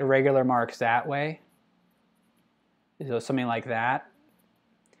create irregular marks that way. So something like that.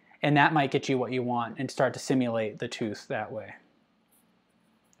 And that might get you what you want and start to simulate the tooth that way.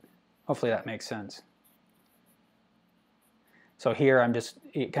 Hopefully that makes sense. So here I'm just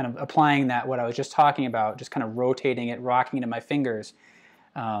kind of applying that, what I was just talking about, just kind of rotating it, rocking it in my fingers,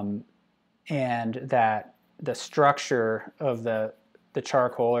 and that the structure of the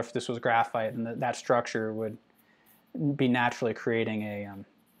charcoal, or if this was graphite, and that structure would be naturally creating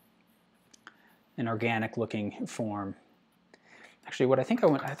an organic looking form. Actually, what I think I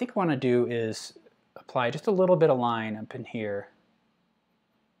want to do is apply just a little bit of line up in here.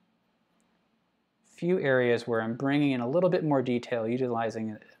 A few areas where I'm bringing in a little bit more detail,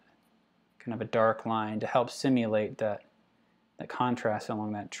 utilizing kind of a dark line to help simulate that contrast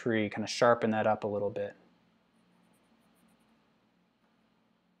along that tree, kind of sharpen that up a little bit.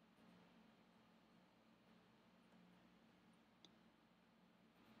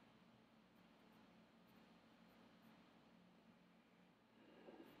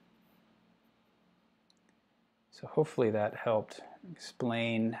 So hopefully that helped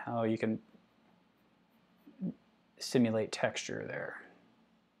explain how you can simulate texture there.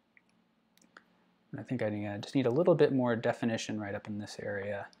 And I think I just need a little bit more definition right up in this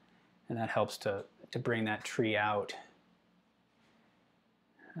area, and that helps to bring that tree out.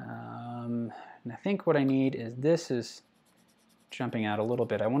 And I think what I need is, this is jumping out a little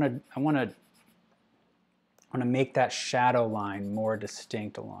bit. I want to make that shadow line more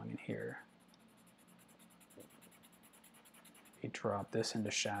distinct along in here. Drop this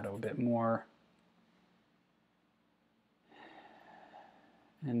into shadow a bit more,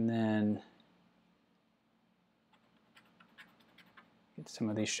 and then get some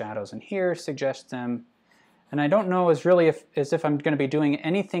of these shadows in here, suggest them. And I don't know as if I'm going to be doing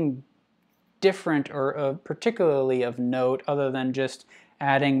anything different or particularly of note, other than just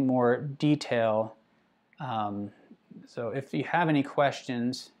adding more detail. So if you have any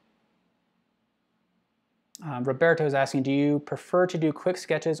questions. Roberto is asking, do you prefer to do quick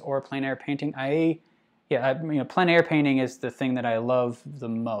sketches or plein air painting? Plein air painting is the thing that I love the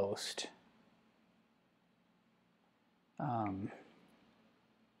most.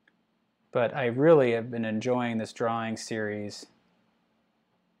 But I really have been enjoying this drawing series.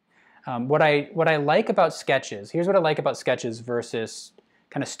 What I like about sketches, here's what I like about sketches versus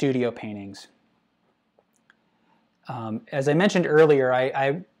kind of studio paintings. As I mentioned earlier,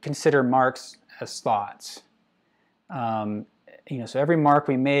 I consider marks as thoughts. So every mark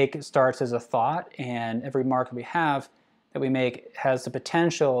we make starts as a thought, and every mark that we make has the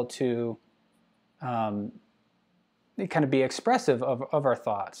potential to kind of be expressive of our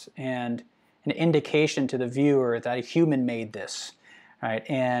thoughts, and an indication to the viewer that a human made this, right?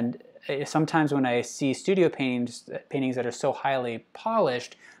 And sometimes when I see studio paintings that are so highly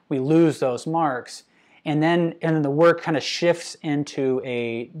polished, we lose those marks. And then the work kind of shifts into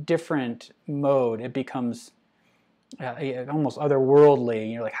a different mode. It becomes almost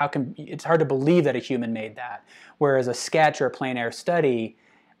otherworldly. You're like, it's hard to believe that a human made that. Whereas a sketch or a plein air study,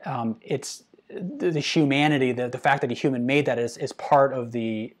 it's the humanity, the fact that a human made that is part of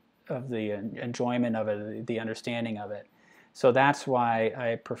the enjoyment of it, the understanding of it. So that's why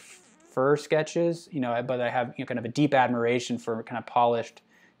I prefer sketches. But I have kind of a deep admiration for kind of polished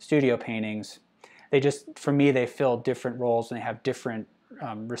studio paintings. They just, for me, they fill different roles and they have different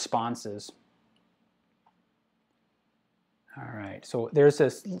responses. All right, so there's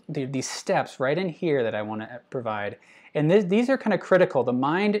these steps right in here that I want to provide. And these are kind of critical. The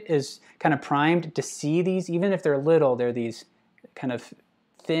mind is kind of primed to see these, even if they're little. They're these kind of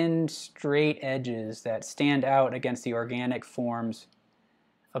thin, straight edges that stand out against the organic forms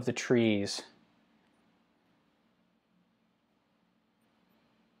of the trees.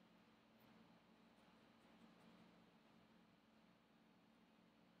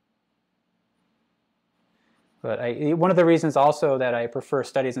 But one of the reasons also that I prefer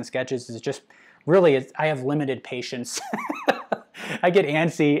studies and sketches is just really I have limited patience. I get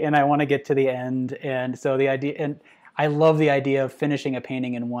antsy and I want to get to the end, and so I love the idea of finishing a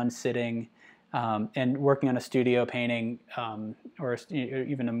painting in one sitting, and working on a studio painting, or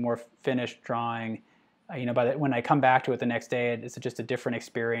even a more finished drawing. When I come back to it the next day, it's just a different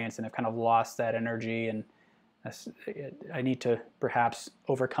experience, and I've kind of lost that energy, and I need to perhaps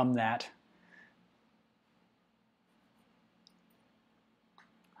overcome that.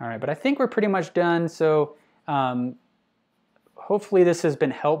 All right, but I think we're pretty much done. So hopefully this has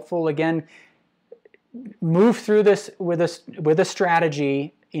been helpful. Again, move through this with a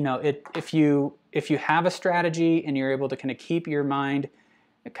strategy. If you have a strategy and you're able to kind of keep your mind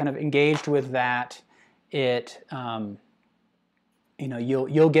kind of engaged with that, you'll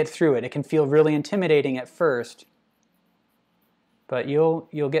get through it. It can feel really intimidating at first, but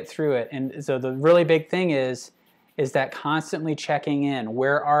you'll get through it. And so the really big thing is is that constantly checking in.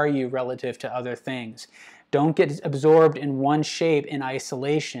 Where are you relative to other things? Don't get absorbed in one shape in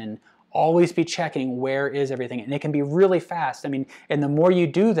isolation. Always be checking where is everything. And it can be really fast. I mean, and the more you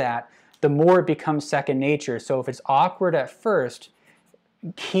do that, the more it becomes second nature. So if it's awkward at first,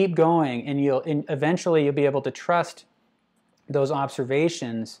 keep going, and eventually you'll be able to trust those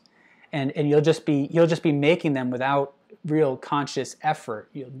observations, and you'll just be making them without real conscious effort.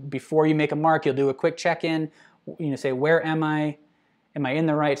 Before you make a mark, you'll do a quick check-in. Say, where am I? Am I in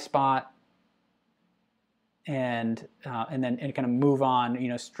the right spot? And then kind of move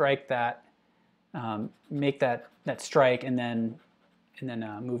on. Strike that, make that strike, and then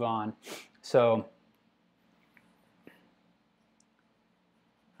move on. So.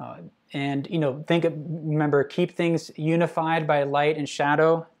 Remember, keep things unified by light and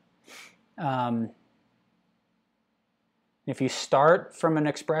shadow. If you start from an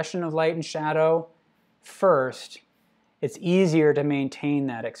expression of light and shadow first, it's easier to maintain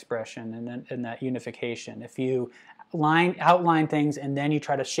that expression and that unification. If you outline things and then you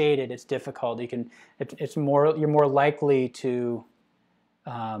try to shade it, it's difficult. You're more likely to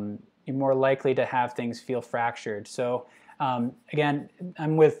have things feel fractured. So. Again,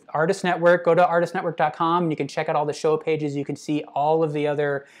 I'm with Artist Network. Go to artistnetwork.com and you can check out all the show pages. You can see all of the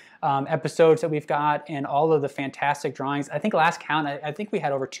other episodes that we've got and all of the fantastic drawings. I think last count, I think we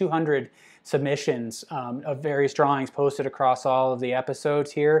had over 200 submissions of various drawings posted across all of the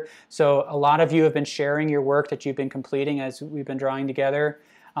episodes here. So a lot of you have been sharing your work that you've been completing as we've been drawing together.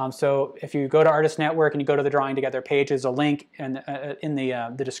 So if you go to Artist Network and you go to the Drawing Together page, there's a link in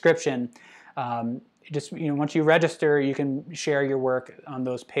the description. Once you register, you can share your work on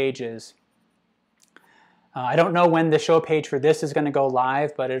those pages. I don't know when the show page for this is going to go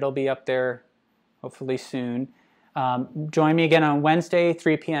live, but it'll be up there hopefully soon. Join me again on Wednesday,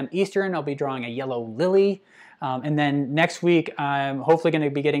 3 p.m. Eastern. I'll be drawing a yellow lily. And then next week, I'm hopefully going to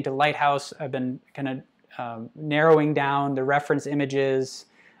be getting to Lighthouse. I've been kind of narrowing down the reference images,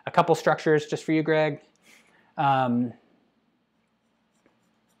 a couple structures just for you, Greg.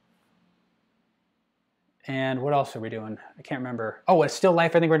 And what else are we doing? I can't remember. Oh, a still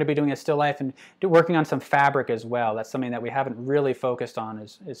life. I think we're going to be doing a still life and working on some fabric as well. That's something that we haven't really focused on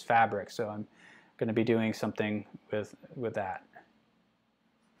is fabric. So I'm going to be doing something with that.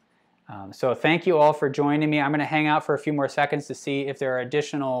 So thank you all for joining me. I'm going to hang out for a few more seconds to see if there are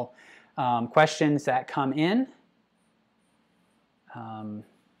additional questions that come in.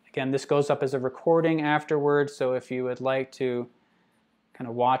 Again, this goes up as a recording afterwards. So if you would like to kind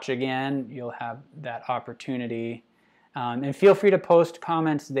of watch again, you'll have that opportunity. And feel free to post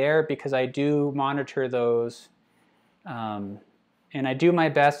comments there because I do monitor those. And I do my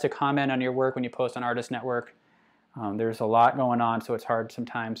best to comment on your work when you post on Artist Network. There's a lot going on, so it's hard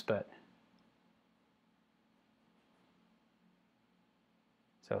sometimes, but.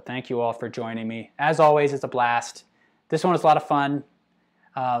 So thank you all for joining me. As always, it's a blast. This one was a lot of fun.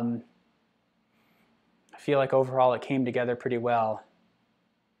 I feel like overall it came together pretty well.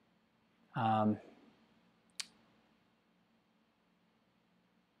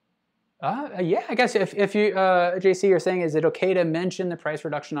 Yeah, I guess if you, JC, you're saying, is it okay to mention the price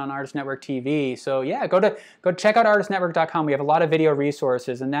reduction on Artist Network TV? So yeah, go check out artistnetwork.com. We have a lot of video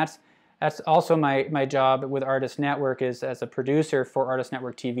resources, and that's also my job with Artist Network is as a producer for Artist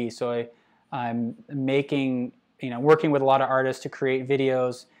Network TV. So I'm making, working with a lot of artists to create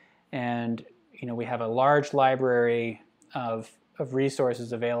videos, and we have a large library of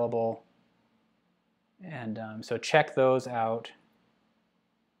resources available, and so check those out.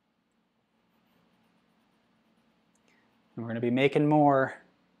 And we're going to be making more.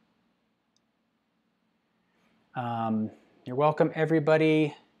 You're welcome,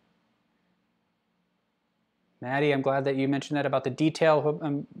 everybody. Maddie, I'm glad that you mentioned that about the detail.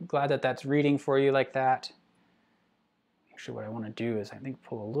 I'm glad that that's reading for you like that. Actually, what I want to do is I think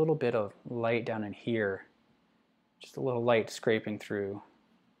pull a little bit of light down in here. Just a little light scraping through.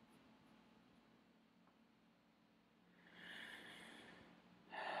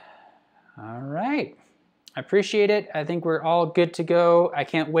 All right. I appreciate it. I think we're all good to go. I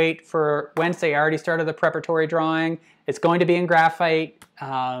can't wait for Wednesday. I already started the preparatory drawing. It's going to be in graphite.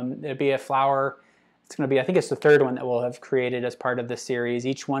 It'll be a flower. It's going to be, I think it's the third one that we'll have created as part of this series.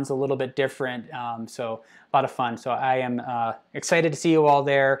 Each one's a little bit different, so a lot of fun. So I am excited to see you all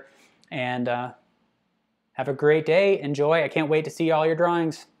there, and have a great day. Enjoy. I can't wait to see all your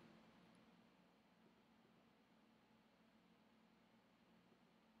drawings.